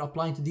academia and you're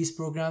applying to these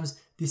programs,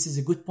 this is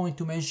a good point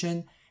to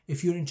mention.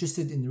 If you're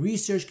interested in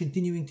research,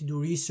 continuing to do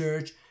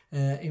research,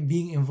 in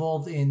being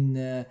involved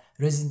in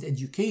resident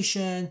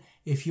education,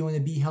 if you want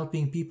to be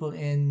helping people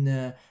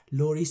in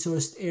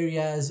low-resourced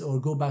areas or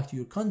go back to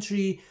your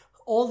country,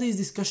 all these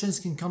discussions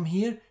can come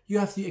here. You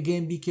have to,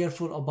 again, be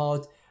careful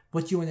about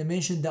what you want to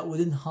mention that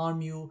wouldn't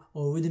harm you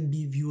or wouldn't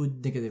be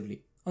viewed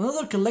negatively.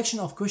 Another collection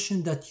of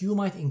questions that you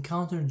might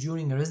encounter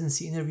during a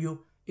residency interview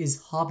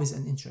is hobbies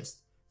and interests.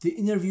 The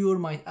interviewer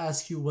might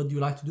ask you, what do you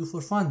like to do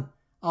for fun?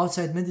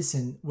 Outside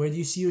medicine, where do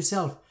you see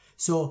yourself?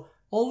 So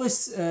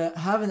always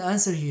have an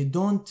answer here.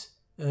 Don't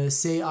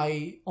say,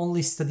 I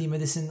only study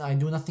medicine, I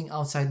do nothing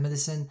outside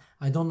medicine,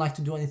 I don't like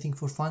to do anything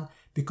for fun,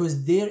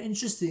 because they're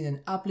interested in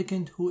an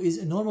applicant who is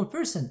a normal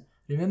person.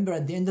 Remember,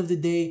 at the end of the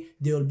day,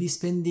 they will be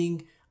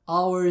spending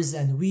hours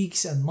and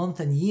weeks and months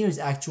and years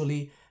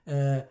actually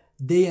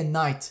day and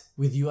night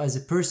with you as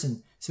a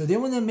person. So they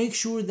want to make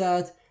sure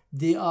that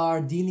they are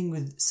dealing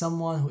with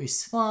someone who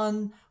is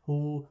fun,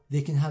 who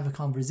they can have a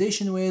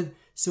conversation with.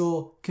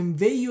 So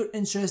convey your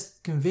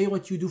interest, convey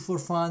what you do for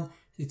fun.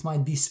 It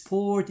might be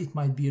sport, it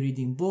might be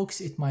reading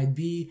books, it might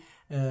be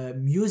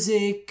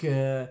music,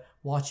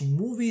 watching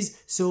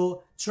movies.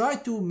 So try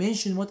to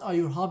mention what are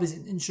your hobbies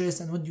and interests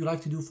and what you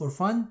like to do for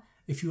fun.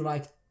 If you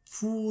like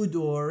food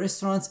or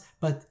restaurants,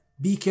 but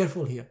be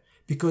careful here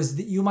because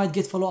you might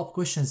get follow-up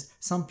questions.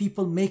 Some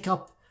people make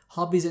up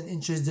hobbies and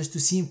interests just to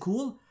seem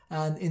cool,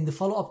 and in the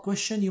follow-up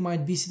question you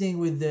might be sitting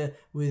with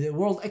a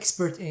world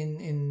expert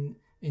in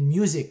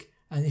music,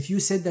 and if you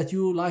said that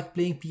you like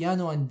playing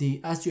piano and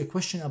they asked you a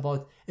question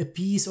about a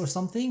piece or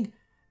something,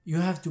 you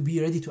have to be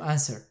ready to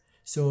answer.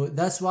 So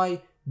that's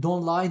why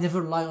don't lie,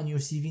 never lie on your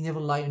CV, never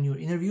lie on your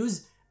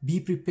interviews. Be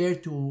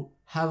prepared to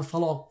have a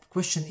follow-up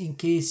question in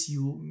case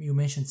you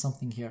mentioned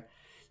something here.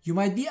 You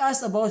might be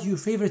asked about your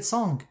favorite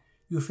song,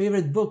 your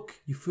favorite book,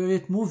 your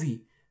favorite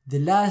movie, the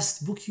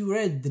last book you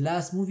read, the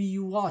last movie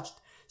you watched.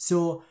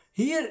 So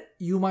here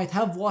you might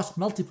have watched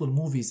multiple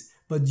movies,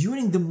 but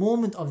during the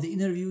moment of the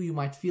interview you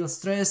might feel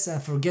stressed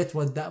and forget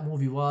what that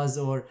movie was,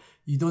 or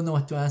you don't know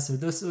what to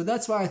answer. So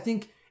that's why I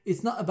think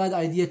it's not a bad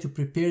idea to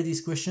prepare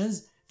these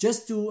questions,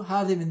 just to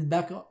have them in the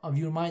back of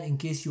your mind in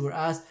case you were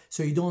asked,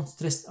 so you don't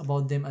stress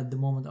about them at the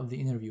moment of the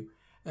interview.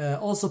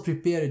 Also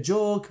prepare a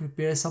joke,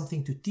 prepare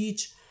something to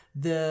teach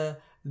the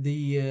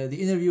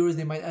interviewers.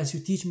 They might ask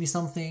you, teach me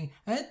something,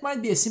 and it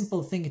might be a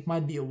simple thing. It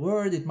might be a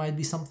word, it might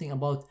be something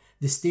about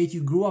the state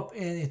you grew up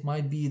in, it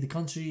might be the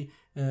country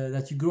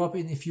that you grew up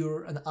in if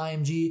you're an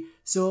IMG.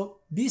 So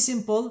be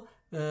simple.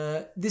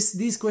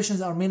 These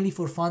questions are mainly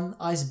for fun,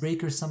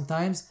 icebreakers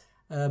sometimes,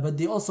 but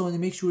they also want to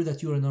make sure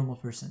that you're a normal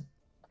person.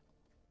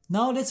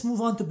 Now let's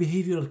move on to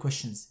behavioral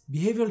questions.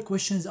 Behavioral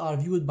questions are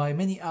viewed by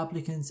many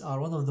applicants are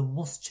one of the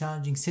most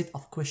challenging set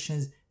of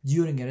questions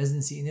during a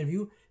residency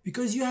interview,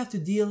 because you have to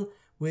deal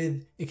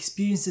with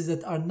experiences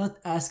that are not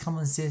as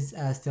common sense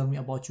as tell me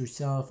about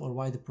yourself or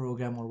why the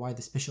program or why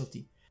the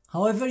specialty.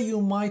 However,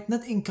 you might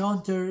not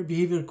encounter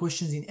behavioral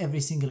questions in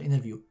every single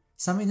interview.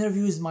 Some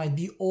interviews might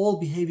be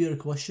all behavioral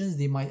questions.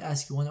 They might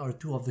ask you one or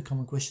two of the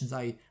common questions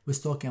I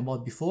was talking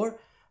about before,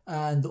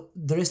 and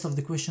the rest of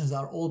the questions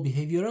are all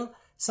behavioral.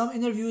 Some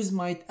interviews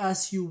might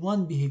ask you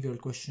one behavioral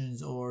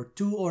questions or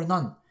two or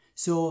none.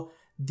 So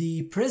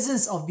the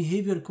presence of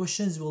behavioral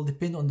questions will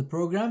depend on the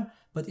program,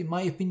 but in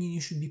my opinion, you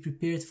should be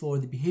prepared for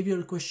the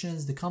behavioral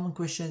questions, the common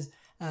questions,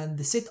 and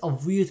the set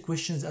of weird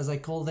questions, as I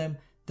call them,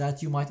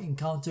 that you might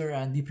encounter,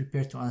 and be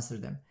prepared to answer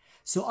them.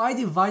 So I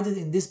divided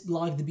in this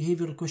blog the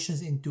behavioral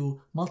questions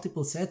into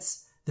multiple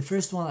sets. The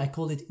first one, I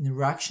call it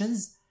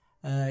interactions,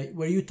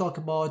 where you talk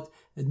about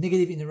a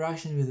negative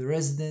interaction with a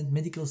resident,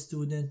 medical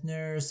student,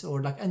 nurse,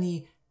 or like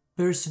any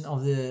person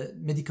of the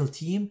medical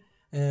team.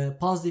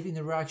 Positive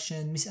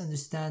interaction,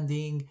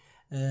 misunderstanding,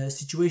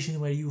 situation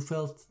where you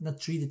felt not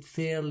treated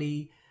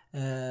fairly,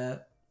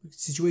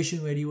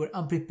 situation where you were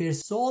unprepared.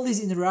 So all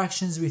these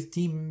interactions with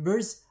team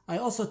members. I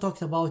also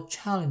talked about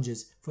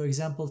challenges. For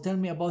example, tell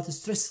me about a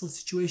stressful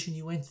situation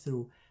you went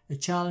through, a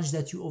challenge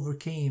that you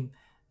overcame,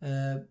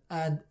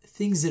 and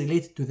things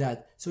related to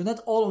that. So not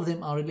all of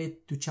them are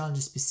related to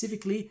challenges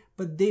specifically,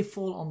 but they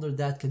fall under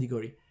that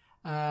category.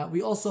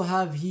 We also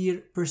have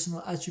here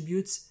personal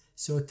attributes.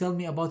 So tell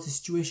me about a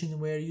situation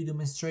where you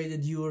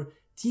demonstrated your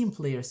team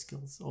player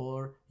skills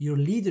or your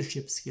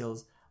leadership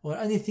skills or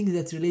anything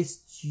that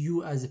relates to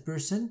you as a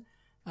person.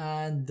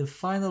 And the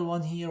final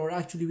one here, or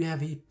actually we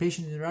have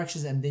patient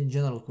interactions and then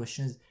general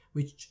questions,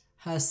 which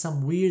has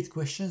some weird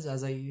questions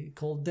as I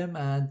called them,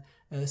 and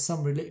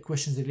some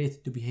questions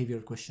related to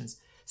behavioral questions.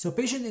 So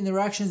patient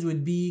interactions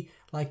would be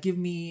like, tell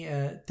me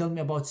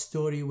about a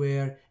story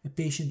where a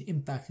patient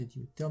impacted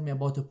you. Tell me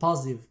about a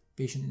positive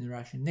patient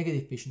interaction,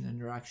 negative patient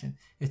interaction,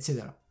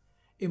 etc.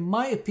 In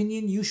my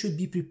opinion, you should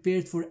be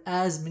prepared for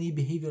as many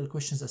behavioral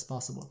questions as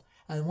possible.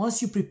 And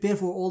once you prepare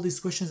for all these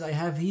questions I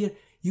have here,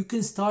 you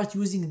can start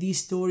using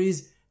these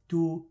stories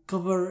to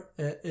cover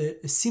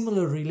a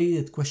similar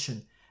related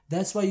question.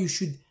 That's why you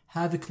should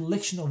have a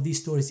collection of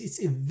these stories. It's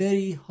a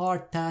very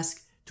hard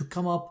task to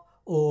come up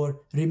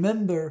or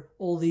remember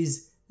all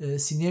these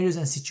scenarios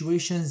and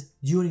situations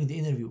during the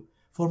interview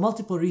for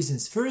multiple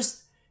reasons.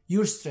 First,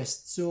 you're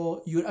stressed,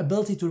 so your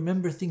ability to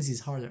remember things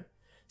is harder.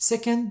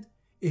 Second,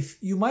 if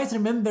you might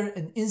remember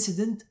an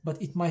incident,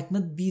 but it might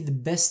not be the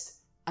best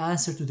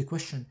answer to the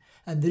question.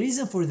 And the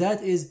reason for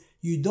that is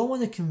you don't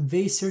want to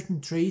convey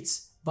certain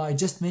traits by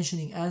just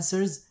mentioning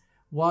answers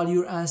while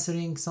you're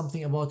answering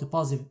something about a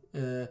positive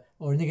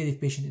or negative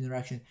patient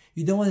interaction.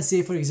 You don't want to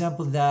say, for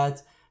example,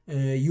 that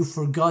you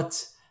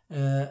forgot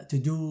to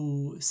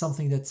do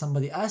something that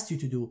somebody asked you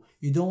to do.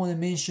 You don't want to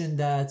mention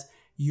that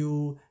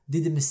you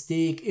did a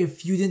mistake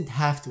if you didn't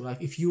have to.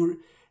 Like if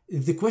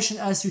the question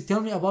asks you,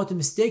 tell me about a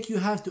mistake, you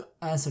have to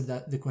answer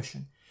the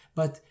question.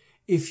 But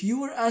if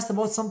you were asked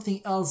about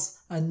something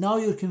else and now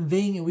you're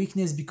conveying a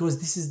weakness because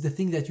this is the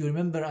thing that you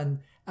remember, and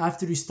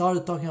after you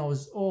started talking, I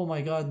was, oh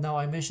my God, now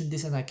I mentioned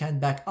this and I can't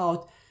back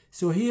out.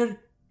 So here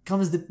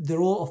comes the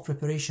role of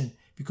preparation,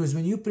 because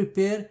when you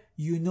prepare,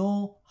 you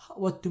know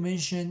what to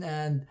mention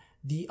and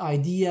the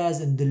ideas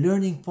and the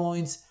learning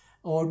points,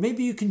 or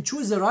maybe you can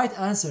choose the right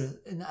answer,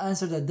 an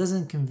answer that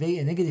doesn't convey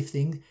a negative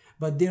thing,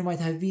 but there might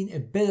have been a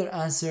better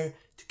answer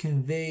to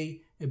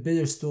convey a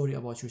better story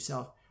about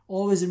yourself.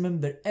 Always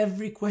remember,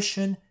 every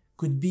question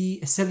could be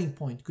a selling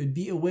point, could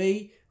be a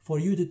way for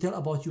you to tell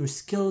about your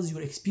skills,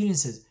 your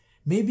experiences.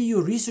 Maybe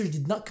your research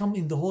did not come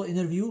in the whole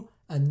interview,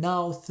 and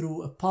now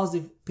through a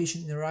positive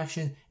patient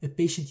interaction, a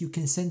patient you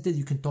consented,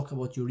 you can talk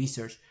about your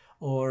research.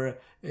 Or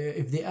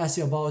if they ask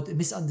you about a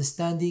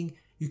misunderstanding,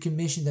 you can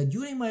mention that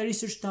during my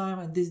research time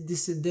and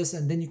this and this,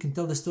 and then you can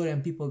tell the story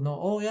and people know,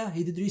 oh yeah,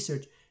 he did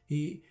research.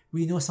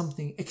 We know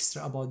something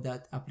extra about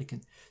that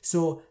applicant.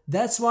 So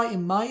that's why,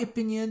 in my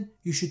opinion,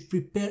 you should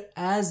prepare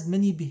as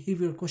many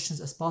behavioral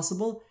questions as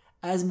possible,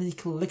 as many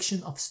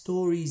collection of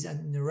stories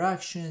and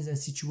interactions and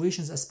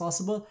situations as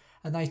possible.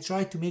 And I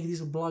try to make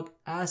this blog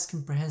as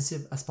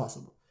comprehensive as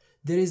possible.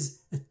 There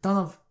is a ton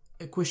of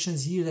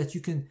questions here that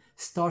you can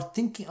start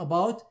thinking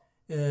about.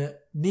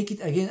 Make it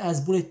again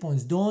as bullet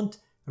points. Don't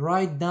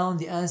write down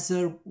the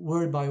answer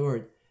word by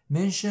word.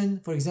 Mention,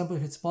 for example,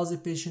 if it's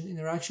positive patient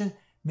interaction,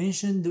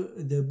 mention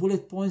the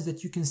bullet points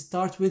that you can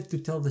start with to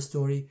tell the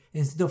story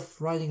instead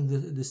of writing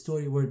the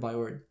story word by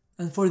word.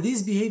 And for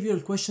these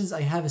behavioral questions,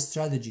 I have a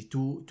strategy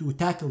to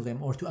tackle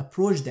them or to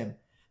approach them.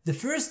 The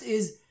first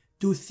is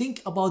to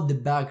think about the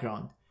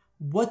background.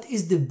 What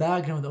is the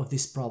background of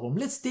this problem?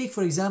 Let's take,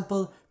 for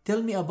example,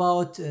 tell me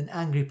about an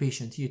angry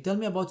patient here. Tell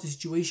me about a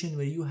situation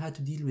where you had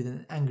to deal with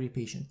an angry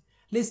patient.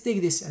 Let's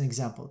take this an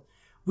example.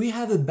 We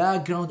have a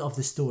background of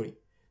the story.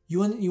 You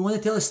want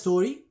to tell a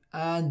story,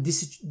 and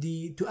this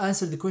is to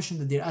answer the question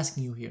that they're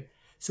asking you here.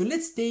 So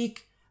let's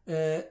take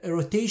a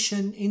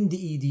rotation in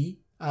the ED.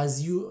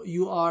 As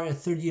you are a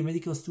third-year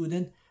medical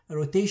student, a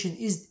rotation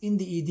is in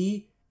the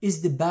ED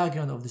is the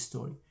background of the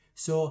story.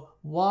 So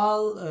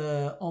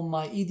while on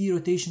my ED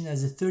rotation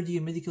as a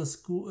third-year medical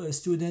school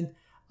student,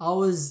 I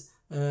was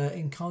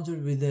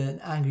encountered with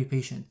an angry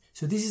patient.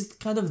 So this is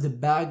kind of the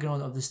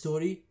background of the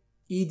story.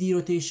 ED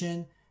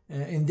rotation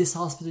in this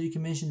hospital, you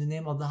can mention the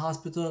name of the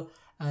hospital,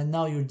 and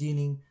now you're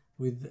dealing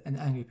with an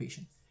angry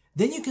patient.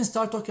 Then you can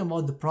start talking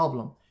about the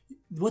problem.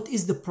 What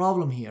is the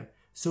problem here?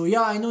 So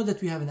yeah, I know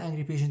that we have an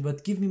angry patient,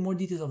 but give me more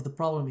details of the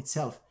problem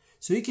itself.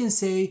 So you can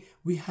say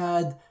we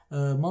had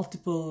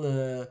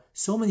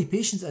so many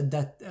patients at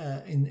that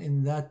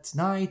in that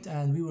night,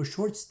 and we were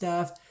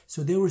short-staffed,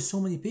 so there were so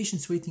many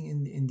patients waiting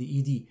in the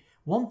ED.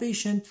 One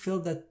patient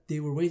felt that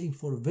they were waiting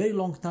for a very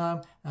long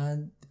time,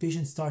 and the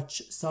patient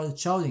started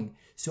shouting.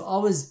 So I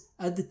was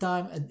at the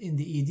time in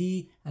the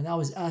ED, and I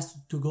was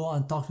asked to go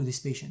and talk to this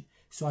patient.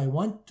 So I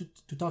went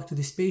to talk to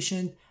this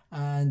patient,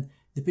 and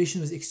the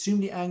patient was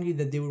extremely angry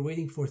that they were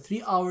waiting for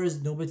 3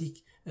 hours. Nobody,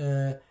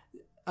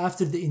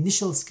 after the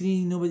initial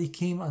screening, nobody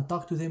came and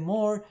talked to them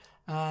more.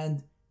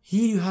 And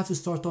here you have to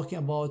start talking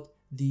about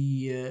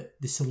the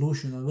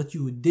solution and what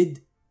you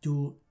did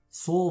to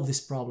solve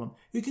this problem.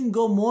 You can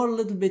go more a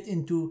little bit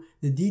into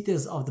the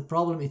details of the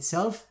problem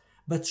itself,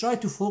 but try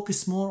to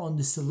focus more on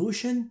the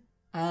solution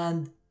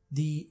and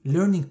the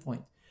learning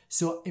point.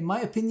 So in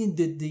my opinion,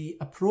 the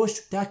approach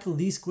to tackle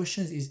these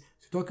questions is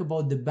to talk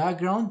about the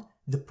background,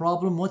 the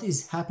problem, what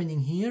is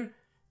happening here.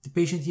 The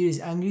patient here is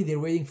angry. They're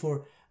waiting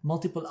for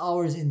multiple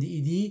hours in the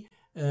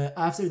ED.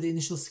 After the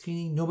initial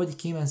screening, nobody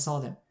came and saw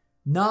them.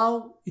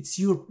 Now it's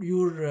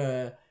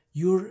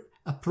your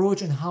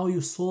approach and how you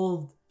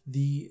solved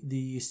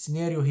the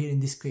scenario here in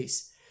this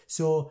case.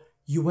 So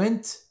you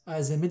went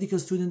as a medical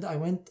student. I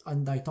went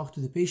and I talked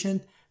to the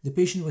patient. The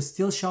patient was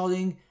still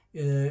shouting.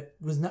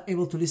 was not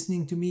able to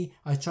listening to me.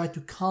 I tried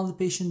to calm the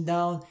patient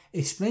down,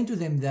 explain to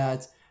them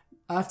that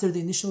after the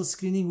initial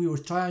screening, we were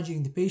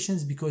triaging the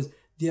patients because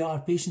there are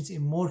patients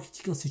in more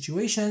critical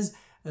situations.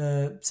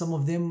 Some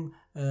of them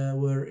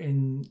were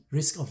in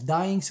risk of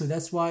dying, so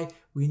that's why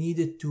we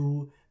needed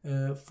to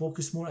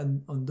focus more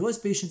on those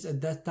patients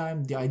at that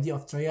time. The idea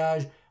of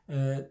triage,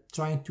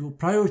 trying to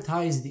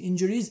prioritize the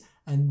injuries,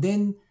 and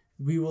then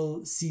we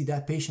will see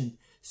that patient.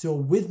 So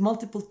with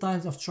multiple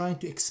times of trying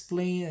to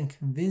explain and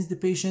convince the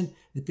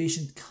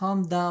patient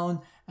calmed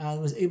down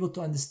and was able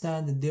to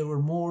understand that there were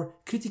more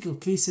critical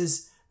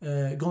cases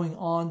going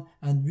on,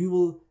 and we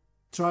will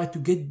try to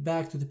get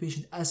back to the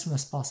patient as soon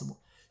as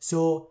possible.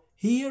 So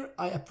here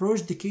I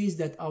approached the case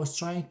that I was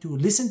trying to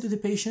listen to the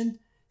patient,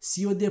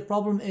 see what their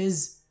problem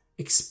is,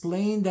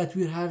 explain that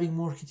we're having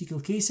more critical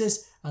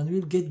cases, and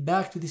we'll get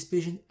back to this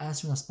patient as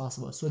soon as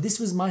possible. So this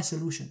was my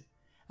solution.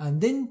 And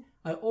then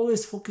I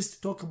always focus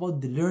to talk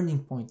about the learning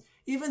point.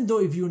 Even though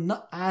if you're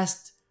not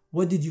asked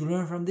what did you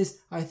learn from this,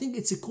 I think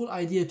it's a cool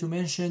idea to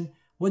mention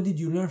what did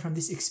you learn from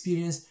this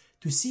experience,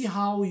 to see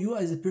how you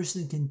as a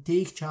person can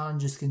take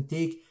challenges, can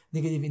take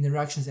negative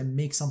interactions and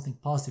make something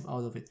positive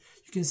out of it.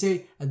 You can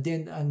say at the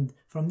end, and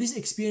from this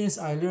experience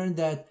I learned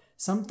that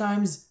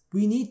sometimes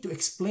we need to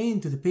explain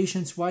to the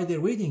patients why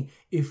they're waiting.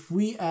 If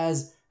we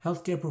as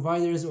healthcare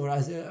providers or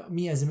as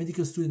me as a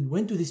medical student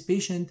went to this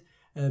patient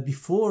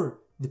before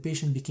the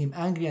patient became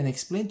angry and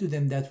explained to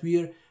them that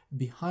we're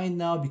behind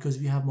now because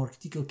we have more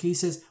critical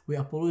cases, we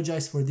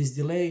apologize for this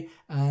delay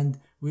and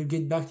we'll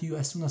get back to you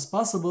as soon as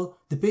possible,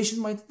 the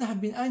patient might not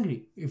have been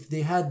angry if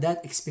they had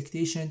that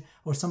expectation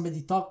or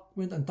somebody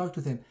went and talked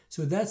to them.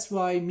 So that's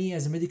why me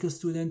as a medical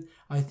student,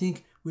 I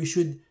think we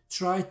should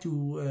try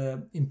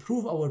to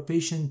improve our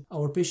patient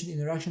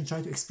interaction,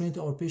 try to explain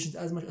to our patients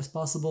as much as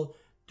possible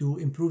to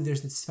improve their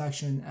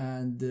satisfaction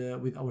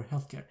and with our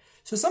healthcare.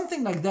 So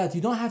something like that,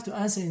 you don't have to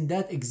answer in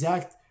that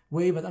exact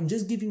way, but I'm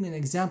just giving an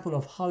example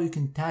of how you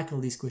can tackle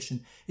these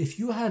questions. If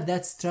you have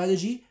that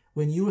strategy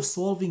when you're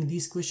solving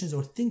these questions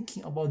or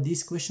thinking about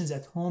these questions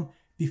at home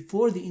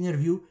before the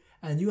interview,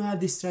 and you have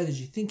this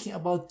strategy, thinking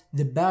about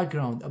the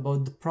background,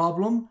 about the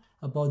problem,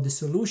 about the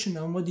solution,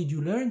 and what did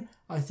you learn,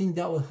 I think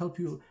that will help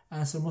you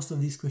answer most of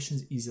these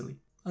questions easily.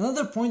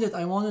 Another point that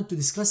I wanted to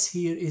discuss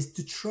here is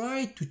to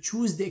try to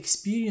choose the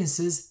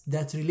experiences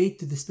that relate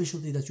to the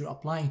specialty that you're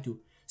applying to.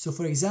 So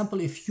for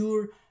example, if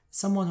you're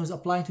someone who's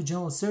applying to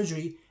general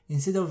surgery,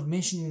 instead of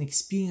mentioning an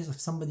experience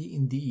of somebody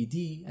in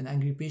DED, an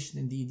angry patient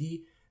in DED,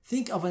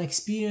 think of an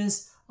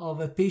experience of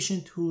a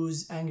patient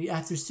who's angry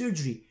after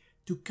surgery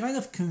to kind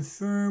of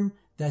confirm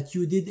that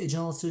you did a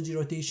general surgery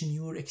rotation,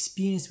 you were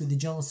experienced with the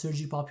general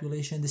surgery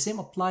population. The same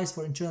applies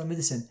for internal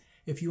medicine.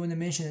 If you want to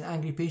mention an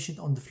angry patient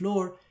on the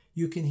floor,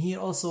 you can here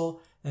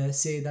also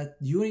say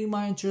that during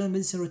my internal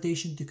medicine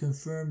rotation to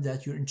confirm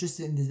that you're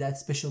interested in that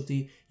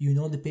specialty, you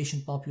know the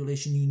patient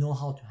population, you know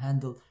how to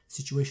handle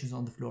situations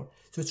on the floor.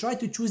 So try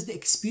to choose the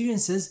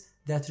experiences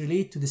that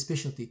relate to the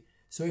specialty.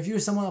 So if you're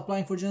someone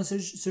applying for general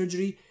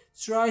surgery,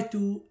 try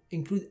to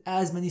include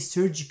as many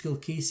surgical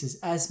cases,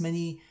 as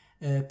many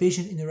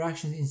patient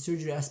interactions in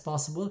surgery as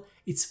possible.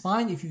 It's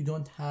fine if you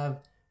don't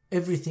have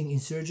everything in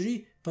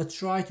surgery, but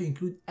try to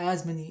include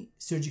as many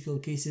surgical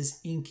cases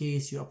in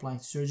case you're applying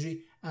to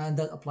surgery, and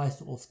that applies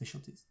to all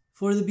specialties.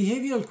 For the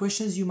behavioral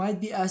questions, you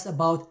might be asked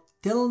about,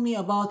 tell me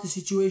about a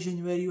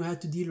situation where you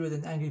had to deal with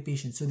an angry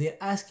patient. So they're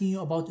asking you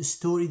about a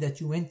story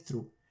that you went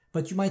through.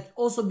 But you might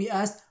also be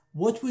asked,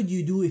 what would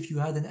you do if you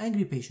had an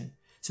angry patient?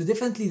 So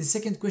definitely the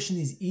second question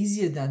is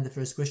easier than the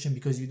first question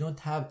because you don't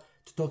have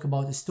to talk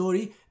about a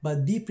story,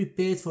 but be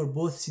prepared for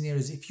both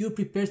scenarios. If you're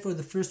prepared for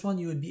the first one,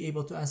 you will be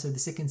able to answer the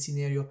second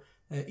scenario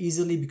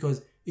easily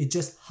because it's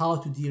just how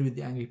to deal with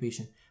the angry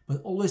patient.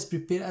 But always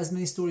prepare as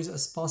many stories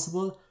as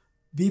possible.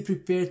 Be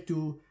prepared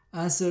to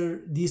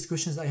answer these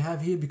questions I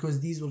have here because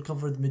these will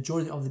cover the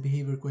majority of the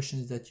behavior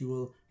questions that you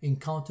will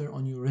encounter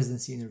on your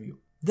residency interview.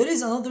 There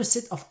is another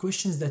set of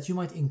questions that you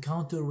might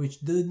encounter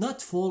which do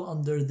not fall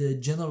under the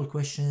general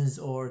questions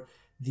or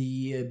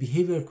the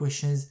behavioral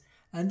questions,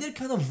 and they're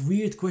kind of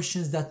weird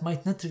questions that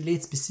might not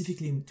relate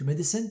specifically to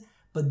medicine,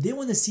 but they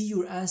want to see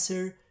your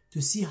answer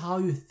to see how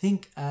you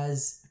think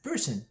as a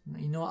person,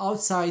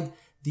 outside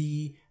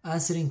the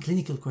answering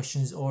clinical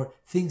questions or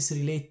things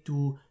relate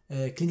to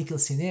clinical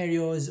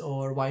scenarios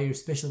or why your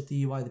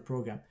specialty, why the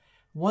program.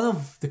 One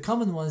of the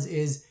common ones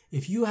is,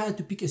 if you had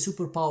to pick a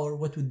superpower,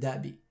 what would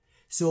that be?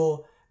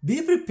 So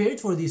be prepared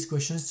for these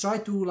questions. Try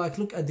to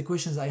look at the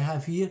questions I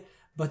have here,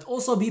 but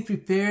also be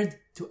prepared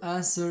to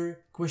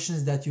answer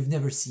questions that you've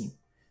never seen.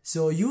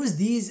 So use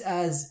these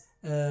as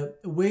a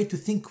way to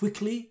think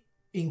quickly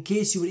in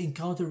case you will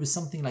encounter with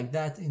something like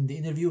that in the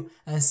interview,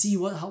 and see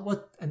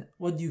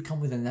what do you come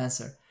with an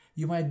answer.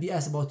 You might be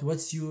asked about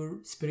what's your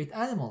spirit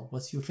animal,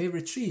 what's your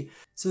favorite tree.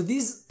 So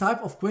these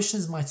type of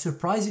questions might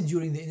surprise you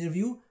during the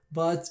interview,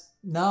 but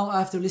now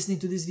after listening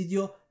to this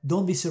video,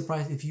 don't be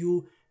surprised if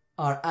you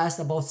are asked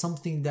about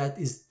something that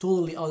is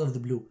totally out of the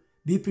blue.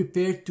 Be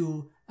prepared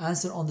to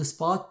answer on the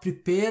spot.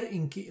 Prepare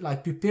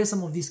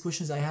some of these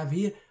questions I have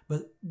here,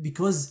 but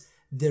because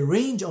the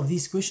range of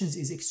these questions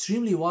is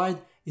extremely wide.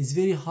 It's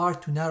very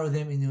hard to narrow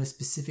them in a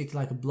specific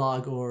like a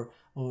blog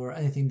or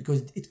anything,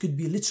 because it could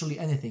be literally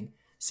anything.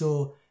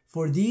 So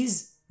for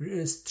these,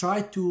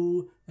 try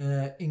to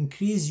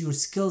increase your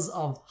skills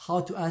of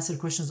how to answer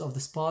questions of the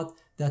spot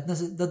that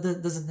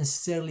doesn't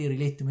necessarily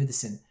relate to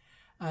medicine.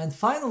 And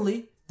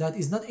finally, that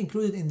is not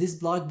included in this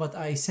blog, but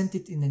I sent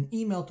it in an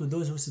email to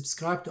those who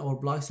subscribe to our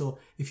blog. So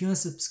if you want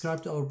to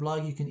subscribe to our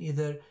blog, you can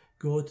either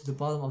go to the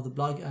bottom of the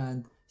blog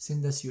and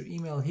send us your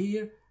email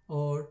here,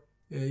 or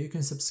you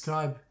can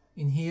subscribe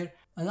in here,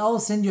 and I will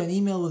send you an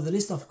email with a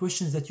list of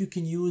questions that you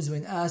can use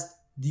when asked,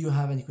 do you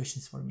have any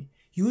questions for me?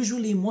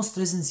 Usually most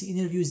residency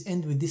interviews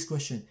end with this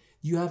question: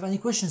 do you have any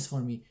questions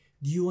for me?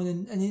 Do you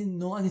want to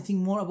know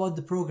anything more about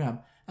the program?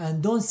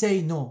 And don't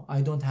say, no,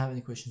 I don't have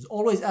any questions.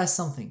 Always ask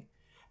something.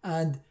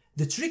 And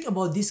the trick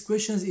about these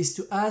questions is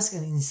to ask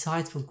an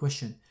insightful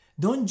question.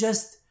 Don't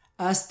just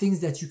ask things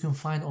that you can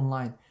find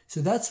online.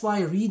 So that's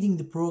why reading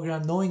the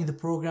program, knowing the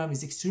program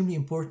is extremely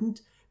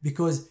important,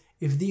 because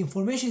if the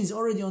information is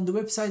already on the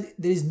website,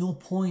 there is no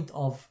point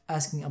of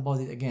asking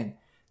about it again.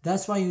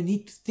 That's why you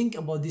need to think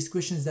about these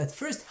questions that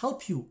first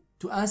help you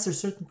to answer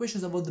certain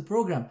questions about the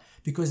program.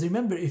 Because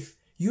remember, if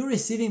you're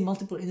receiving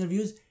multiple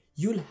interviews,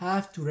 you'll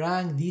have to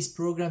rank these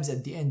programs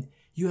at the end.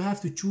 You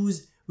have to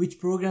choose which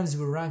programs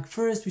will rank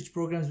first, which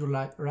programs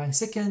will rank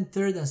second,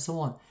 third, and so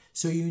on.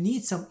 So you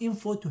need some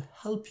info to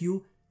help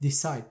you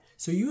decide.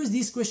 So use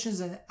these questions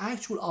as an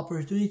actual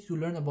opportunity to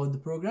learn about the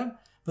program,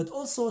 but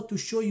also to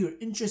show your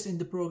interest in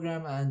the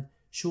program and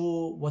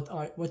show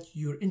what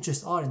your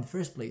interests are in the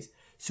first place.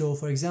 So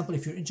for example,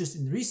 if you're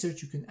interested in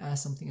research, you can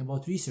ask something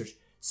about research.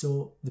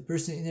 So the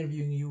person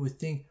interviewing you would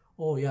think,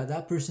 oh yeah,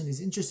 that person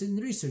is interested in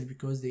research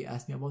because they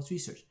asked me about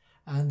research.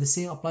 And the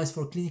same applies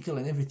for clinical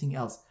and everything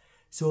else.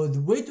 So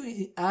the way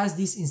to ask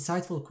these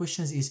insightful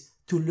questions is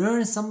to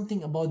learn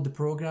something about the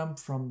program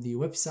from the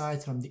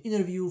website, from the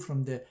interview,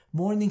 from the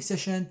morning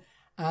session,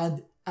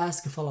 and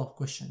ask a follow-up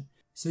question.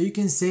 So you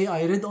can say,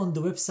 I read on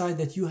the website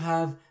that you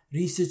have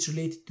research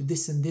related to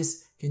this and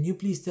this. Can you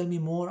please tell me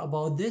more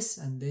about this?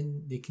 And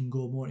then they can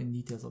go more in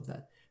details of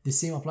that. The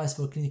same applies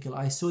for clinical.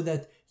 I saw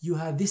that you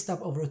have this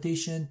type of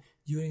rotation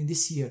during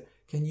this year.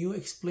 Can you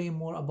explain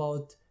more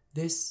about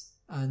this?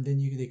 And then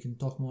they can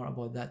talk more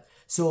about that.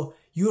 So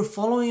you're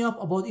following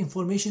up about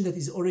information that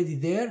is already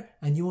there,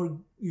 and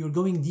you're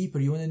going deeper.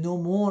 You want to know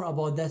more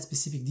about that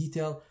specific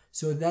detail.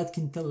 So that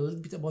can tell a little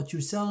bit about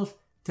yourself,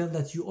 tell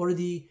that you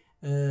already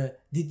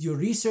did your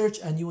research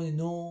and you want to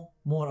know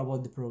more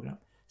about the program.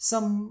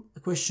 Some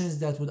questions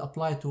that would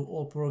apply to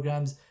all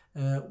programs.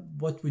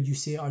 What would you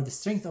say are the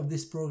strengths of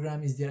this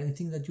program? Is there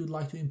anything that you'd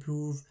like to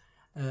improve?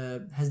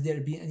 Has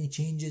there been any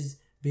changes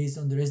based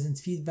on the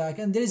residents' feedback?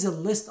 And there is a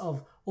list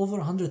of over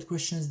 100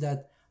 questions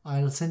that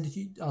I'll send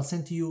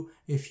to you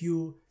if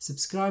you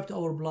subscribe to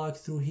our blog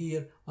through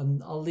here,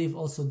 and I'll leave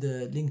also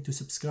the link to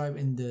subscribe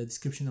in the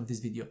description of this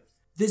video.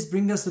 This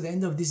brings us to the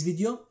end of this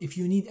video. If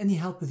you need any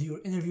help with your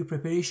interview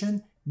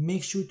preparation,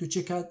 make sure to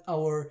check out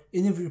our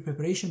interview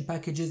preparation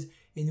packages,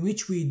 in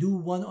which we do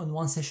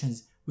one-on-one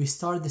sessions. We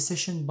start the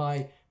session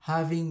by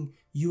having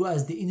you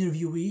as the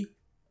interviewee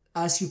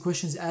ask you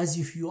questions as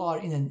if you are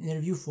in an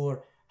interview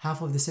for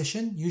half of the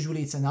session.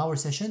 Usually it's an hour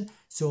session.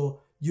 So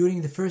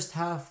during the first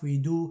half, we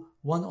do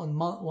one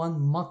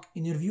mock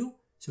interview.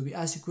 So we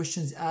ask you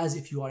questions as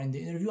if you are in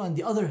the interview, and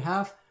the other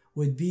half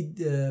would be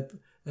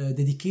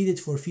dedicated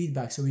for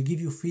feedback. So we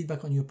give you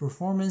feedback on your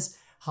performance,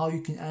 how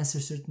you can answer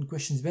certain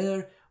questions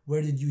better,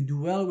 where did you do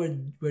well,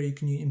 where you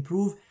can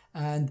improve.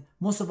 And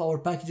most of our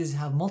packages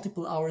have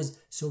multiple hours,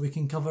 so we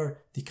can cover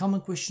the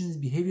common questions,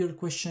 behavioral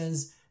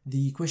questions,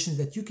 the questions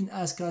that you can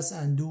ask us,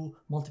 and do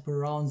multiple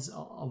rounds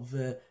of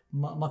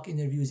mock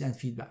interviews and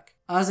feedback.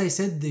 As I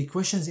said, the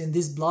questions in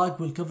this blog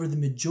will cover the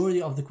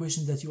majority of the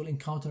questions that you will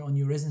encounter on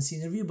your residency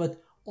interview, but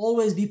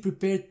always be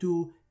prepared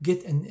to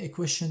get a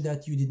question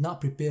that you did not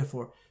prepare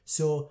for.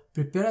 So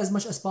prepare as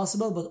much as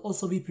possible, but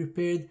also be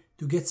prepared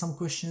to get some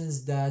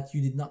questions that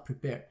you did not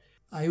prepare.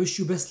 I wish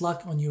you best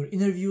luck on your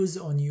interviews,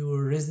 on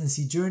your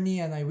residency journey,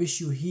 and I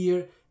wish you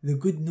hear the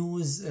good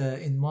news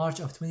in March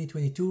of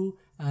 2022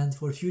 and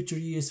for future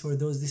years for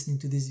those listening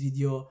to this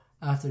video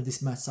after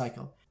this match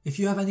cycle. If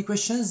you have any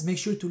questions, make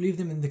sure to leave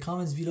them in the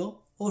comments below,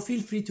 or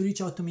feel free to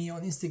reach out to me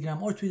on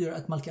Instagram or Twitter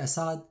at Malki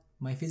Assad,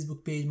 my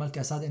Facebook page Malki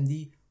Assad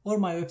MD, or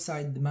my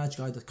website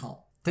thematchguy.com.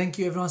 Thank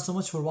you everyone so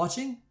much for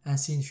watching, and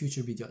see you in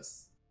future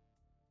videos.